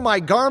tore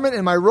my garment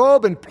and my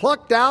robe and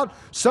plucked out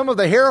some of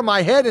the hair of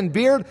my head and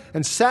beard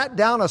and sat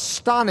down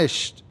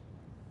astonished.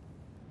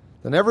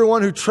 Then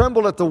everyone who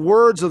trembled at the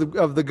words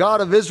of the God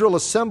of Israel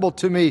assembled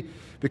to me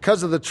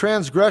because of the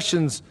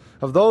transgressions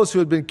of those who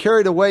had been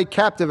carried away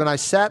captive, and I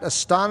sat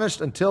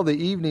astonished until the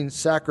evening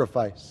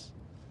sacrifice."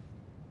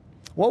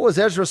 What was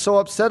Ezra so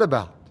upset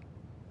about?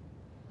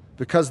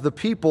 Because the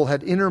people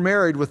had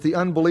intermarried with the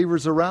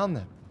unbelievers around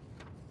them.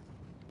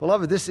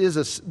 Beloved, this is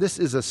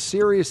a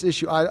serious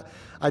issue.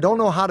 I don't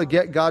know how to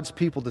get God's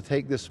people to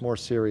take this more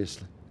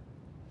seriously.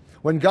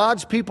 When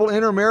God's people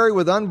intermarry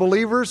with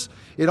unbelievers,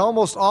 it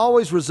almost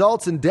always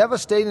results in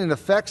devastating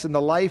effects in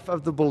the life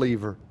of the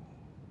believer.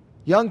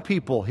 Young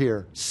people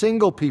here,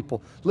 single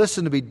people,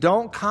 listen to me,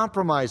 don't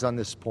compromise on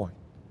this point.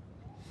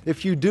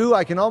 If you do,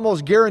 I can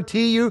almost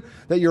guarantee you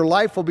that your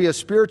life will be a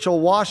spiritual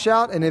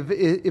washout, and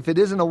if it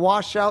isn't a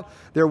washout,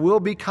 there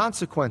will be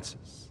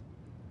consequences.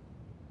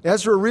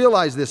 Ezra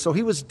realized this, so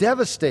he was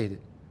devastated.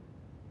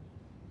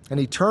 And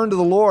he turned to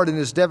the Lord in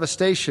his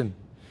devastation.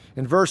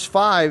 In verse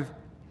 5,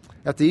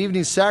 at the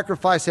evening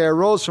sacrifice, I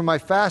arose from my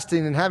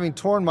fasting, and having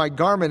torn my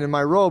garment and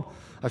my robe,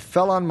 I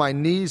fell on my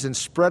knees and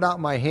spread out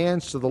my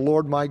hands to the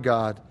Lord my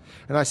God.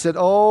 And I said,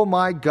 "Oh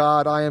my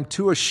God, I am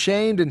too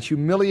ashamed and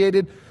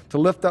humiliated to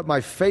lift up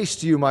my face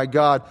to you, my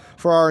God,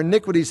 for our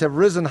iniquities have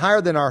risen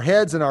higher than our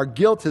heads, and our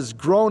guilt has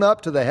grown up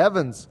to the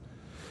heavens.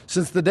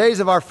 Since the days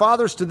of our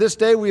fathers to this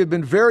day we have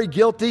been very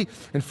guilty,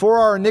 and for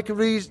our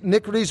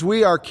iniquities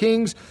we, our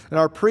kings and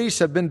our priests,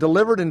 have been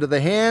delivered into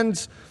the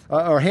hand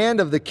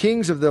of the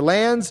kings of the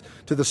lands,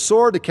 to the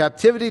sword, to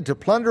captivity, to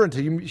plunder, and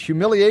to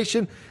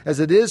humiliation, as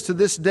it is to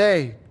this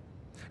day.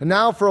 And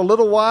now for a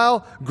little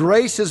while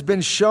grace has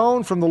been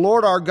shown from the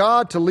Lord our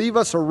God to leave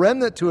us a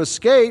remnant to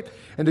escape,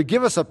 and to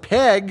give us a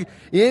peg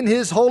in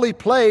His holy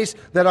place,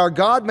 that our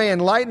God may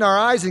enlighten our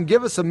eyes and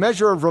give us a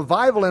measure of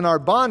revival in our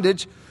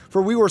bondage.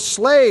 For we were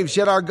slaves,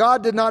 yet our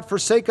God did not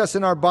forsake us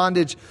in our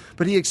bondage,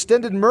 but He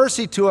extended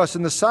mercy to us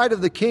in the sight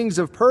of the kings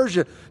of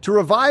Persia, to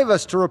revive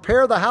us, to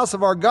repair the house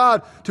of our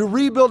God, to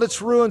rebuild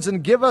its ruins,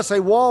 and give us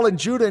a wall in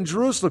Judah and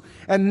Jerusalem.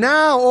 And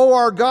now, O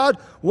our God,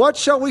 what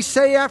shall we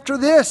say after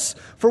this?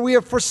 For we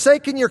have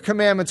forsaken your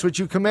commandments, which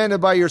you commanded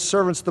by your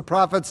servants the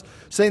prophets,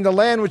 saying, the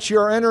land which you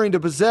are entering to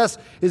possess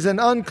is an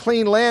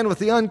unclean land, with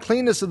the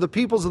uncleanness of the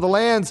peoples of the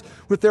lands,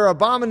 with their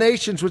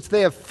abominations which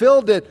they have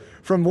filled it,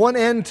 from one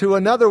end to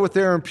another with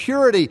their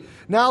impurity.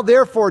 Now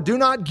therefore do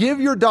not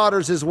give your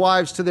daughters as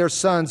wives to their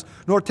sons,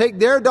 nor take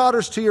their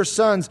daughters to your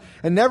sons,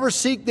 and never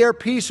seek their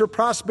peace or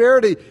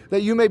prosperity,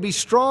 that you may be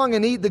strong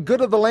and eat the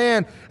good of the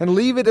land, and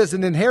leave it as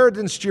an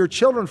inheritance to your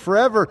children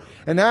forever.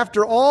 And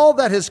after all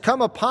that has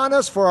come upon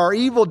us for our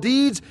evil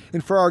deeds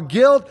and for our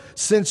guilt,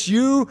 since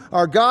you,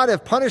 our God,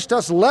 have punished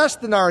us less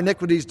than our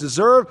iniquities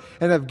deserve,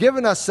 and have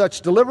given us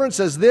such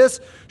deliverance as this,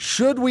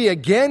 should we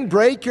again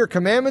break your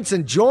commandments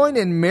and join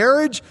in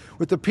marriage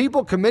with the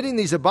people committing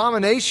these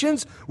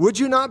abominations? Would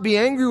you not be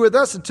angry with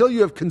us until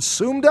you have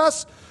consumed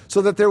us,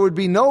 so that there would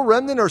be no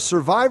remnant or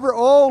survivor?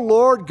 O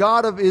Lord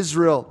God of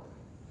Israel,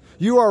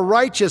 you are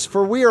righteous,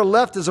 for we are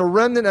left as a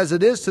remnant as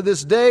it is to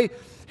this day.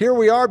 Here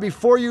we are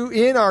before you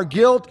in our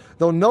guilt,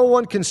 though no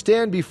one can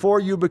stand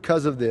before you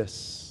because of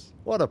this.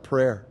 What a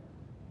prayer.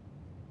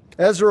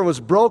 Ezra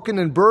was broken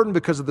and burdened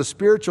because of the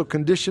spiritual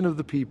condition of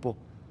the people.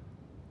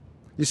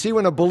 You see,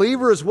 when a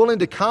believer is willing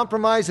to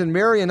compromise and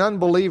marry an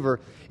unbeliever,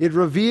 it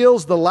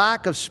reveals the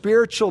lack of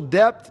spiritual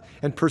depth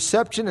and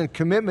perception and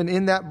commitment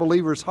in that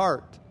believer's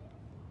heart.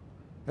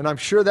 And I'm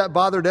sure that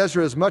bothered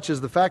Ezra as much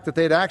as the fact that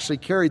they had actually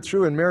carried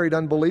through and married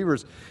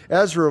unbelievers.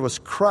 Ezra was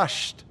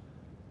crushed.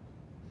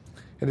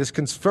 And his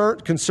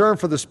concern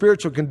for the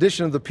spiritual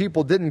condition of the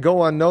people didn't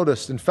go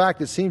unnoticed. In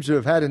fact, it seems to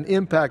have had an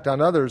impact on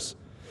others.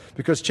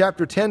 Because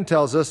chapter 10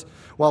 tells us,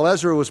 while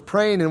Ezra was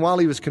praying and while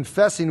he was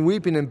confessing,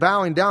 weeping, and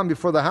bowing down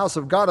before the house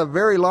of God, a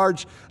very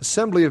large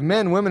assembly of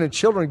men, women, and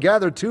children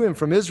gathered to him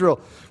from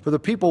Israel, for the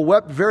people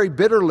wept very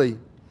bitterly.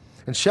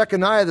 And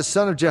Shechaniah, the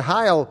son of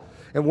Jehiel,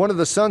 and one of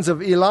the sons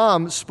of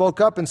Elam, spoke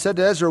up and said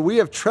to Ezra, we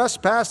have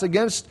trespassed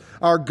against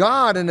our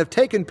God and have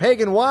taken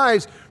pagan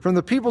wives from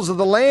the peoples of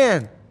the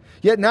land.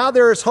 Yet now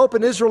there is hope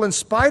in Israel in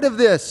spite of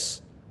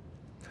this.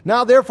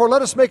 Now therefore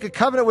let us make a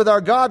covenant with our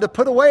God to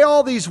put away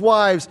all these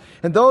wives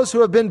and those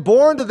who have been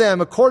born to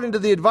them according to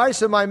the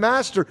advice of my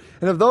master,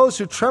 and of those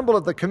who tremble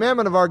at the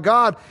commandment of our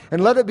God,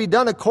 and let it be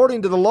done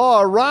according to the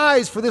law.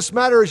 Arise, for this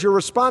matter is your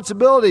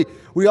responsibility.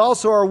 We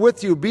also are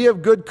with you. Be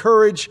of good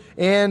courage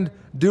and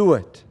do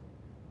it.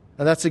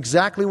 And that's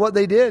exactly what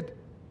they did.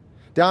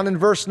 Down in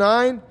verse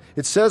 9,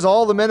 it says,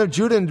 all the men of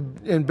Judah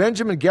and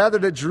Benjamin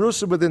gathered at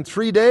Jerusalem within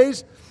 3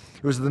 days.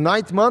 It was the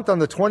 9th month, on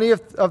the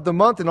 20th of the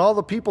month, and all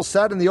the people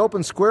sat in the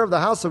open square of the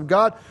house of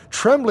God,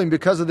 trembling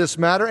because of this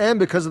matter and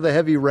because of the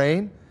heavy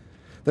rain.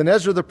 Then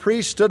Ezra the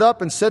priest stood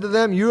up and said to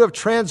them, you have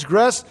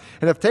transgressed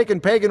and have taken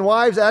pagan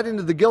wives, adding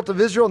to the guilt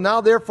of Israel.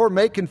 Now therefore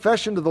make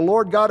confession to the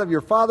Lord God of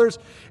your fathers,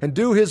 and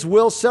do His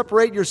will.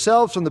 Separate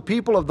yourselves from the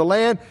people of the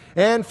land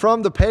and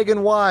from the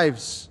pagan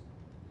wives.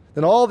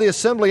 Then all the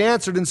assembly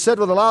answered and said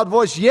with a loud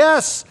voice,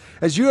 yes,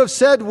 as you have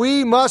said,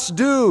 we must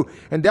do.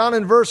 And down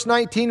in verse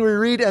 19 we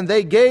read, and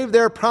they gave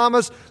their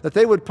promise that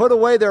they would put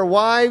away their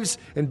wives,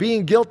 and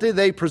being guilty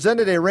they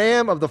presented a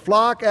ram of the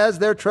flock as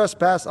their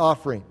trespass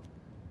offering.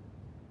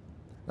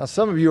 Now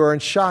some of you are in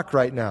shock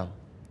right now.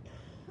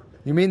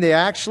 You mean they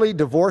actually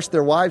divorced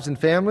their wives and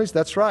families?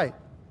 That's right.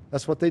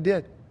 That's what they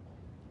did.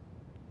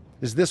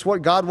 Is this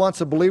what God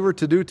wants a believer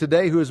to do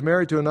today who is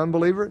married to an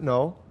unbeliever?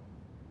 No.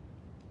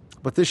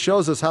 But this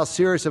shows us how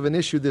serious of an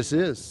issue this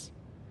is.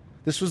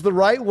 This was the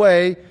right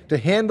way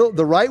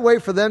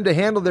for them to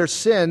handle their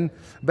sin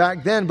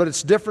back then, but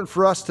it's different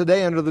for us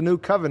today under the new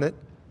covenant.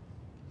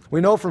 We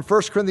know from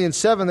 1 Corinthians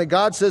 7 that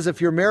God says if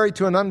you're married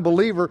to an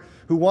unbeliever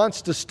who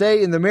wants to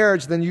stay in the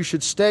marriage, then you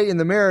should stay in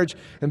the marriage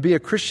and be a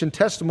Christian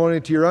testimony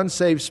to your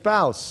unsaved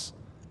spouse.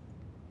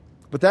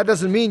 But that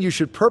doesn't mean you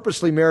should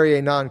purposely marry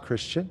a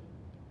non-Christian.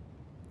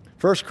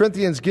 1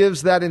 Corinthians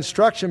gives that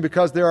instruction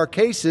because there are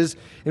cases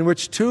in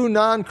which two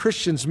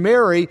non-Christians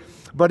marry,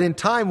 but in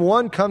time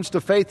one comes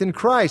to faith in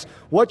Christ.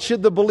 What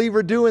should the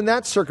believer do in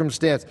that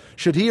circumstance?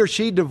 Should he or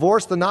she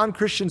divorce the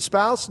non-Christian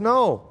spouse?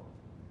 No.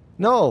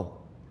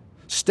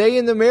 Stay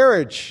in the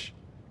marriage,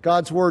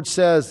 God's Word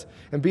says,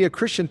 and be a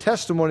Christian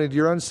testimony to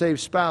your unsaved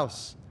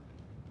spouse.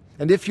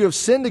 And if you have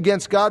sinned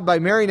against God by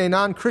marrying a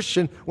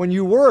non-Christian when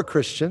you were a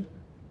Christian,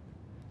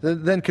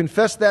 then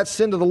confess that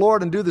sin to the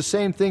Lord and do the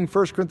same thing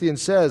 1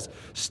 Corinthians says.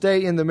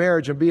 Stay in the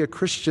marriage and be a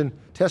Christian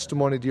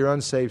testimony to your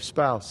unsaved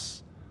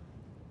spouse.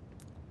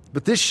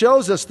 But this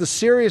shows us the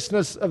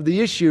seriousness of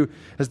the issue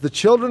as the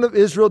children of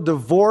Israel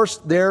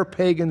divorced their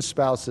pagan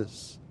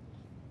spouses.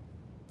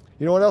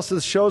 You know what else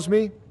this shows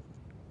me?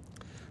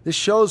 This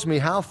shows me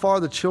how far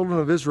the children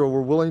of Israel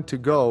were willing to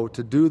go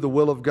to do the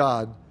will of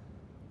God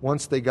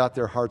once they got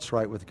their hearts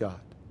right with God.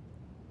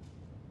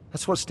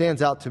 That's what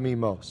stands out to me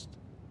most.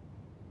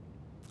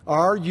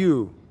 Are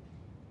you,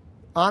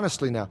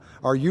 honestly now,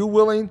 are you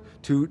willing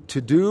to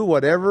do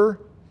whatever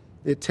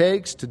it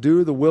takes to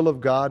do the will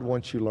of God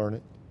once you learn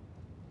it?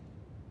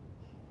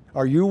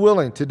 Are you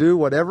willing to do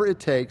whatever it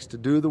takes to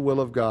do the will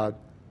of God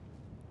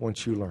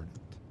once you learn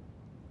it?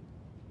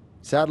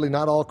 Sadly,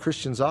 not all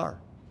Christians are.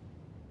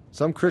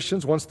 Some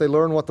Christians, once they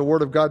learn what the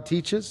Word of God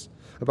teaches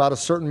about a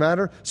certain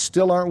matter,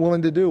 still aren't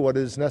willing to do what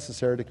is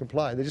necessary to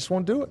comply. They just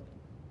won't do it.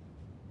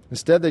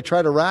 Instead, they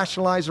try to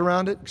rationalize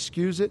around it,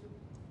 excuse it,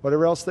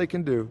 whatever else they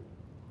can do,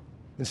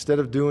 instead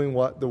of doing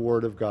what the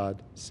Word of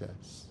God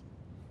says.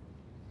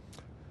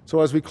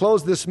 So as we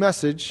close this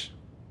message,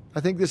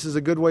 I think this is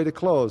a good way to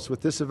close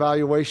with this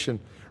evaluation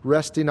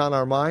resting on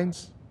our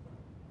minds.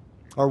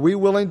 Are we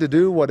willing to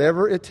do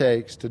whatever it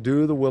takes to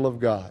do the will of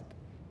God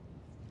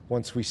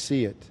once we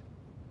see it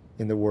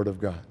in the Word of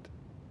God?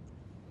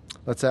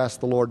 Let's ask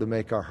the Lord to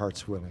make our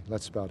hearts willing.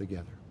 Let's bow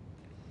together.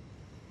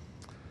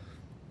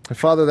 And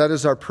Father, that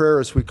is our prayer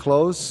as we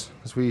close,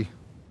 as we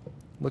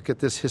look at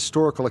this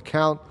historical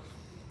account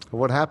of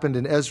what happened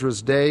in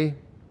Ezra's day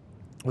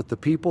with the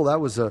people. That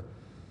was a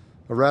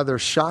rather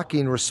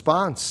shocking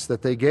response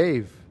that they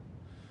gave,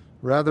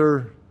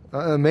 rather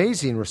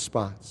amazing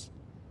response,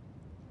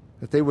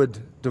 that they would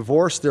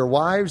divorce their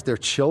wives, their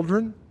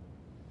children,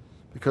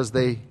 because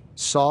they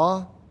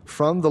saw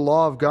from the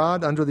law of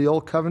God under the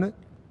Old Covenant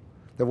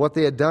that what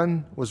they had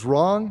done was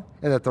wrong,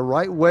 and that the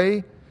right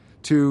way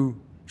to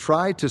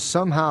try to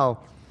somehow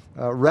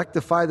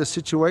rectify the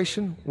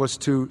situation was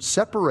to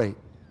separate,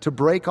 to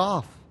break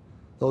off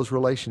those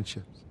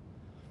relationships.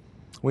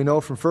 We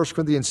know from 1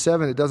 Corinthians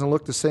 7 it doesn't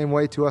look the same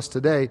way to us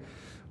today,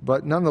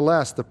 but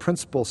nonetheless the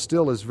principle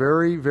still is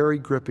very, very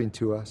gripping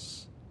to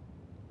us.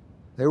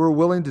 They were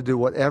willing to do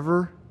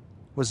whatever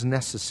was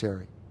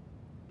necessary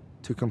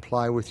to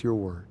comply with your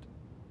word.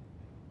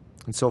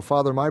 And so,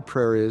 Father, my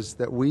prayer is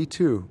that we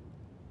too,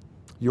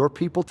 your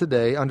people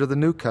today under the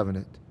new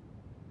covenant,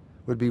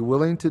 would be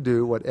willing to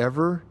do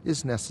whatever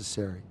is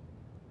necessary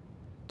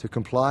to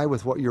comply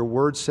with what your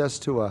word says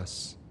to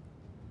us,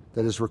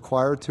 that is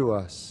required to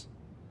us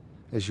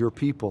as your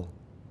people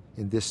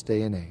in this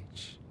day and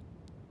age.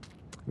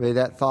 May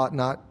that thought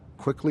not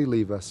quickly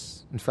leave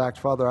us. In fact,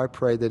 Father, I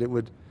pray that it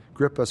would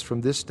grip us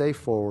from this day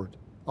forward,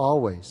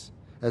 always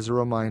as a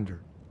reminder.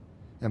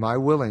 Am I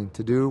willing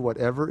to do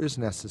whatever is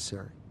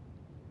necessary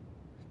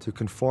to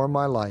conform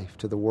my life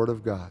to the Word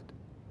of God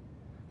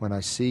when I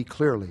see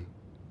clearly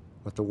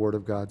what the Word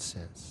of God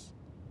says?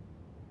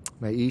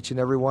 May each and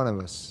every one of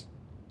us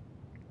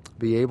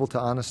be able to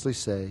honestly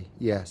say,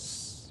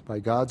 yes, by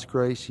God's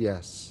grace,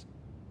 yes,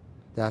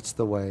 that's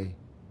the way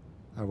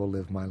I will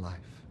live my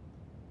life.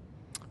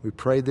 We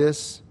pray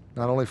this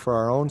not only for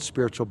our own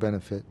spiritual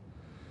benefit,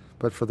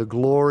 but for the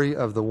glory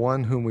of the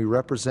one whom we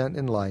represent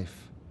in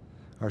life,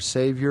 our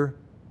Savior,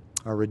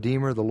 our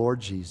Redeemer, the Lord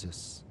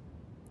Jesus.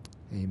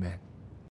 Amen.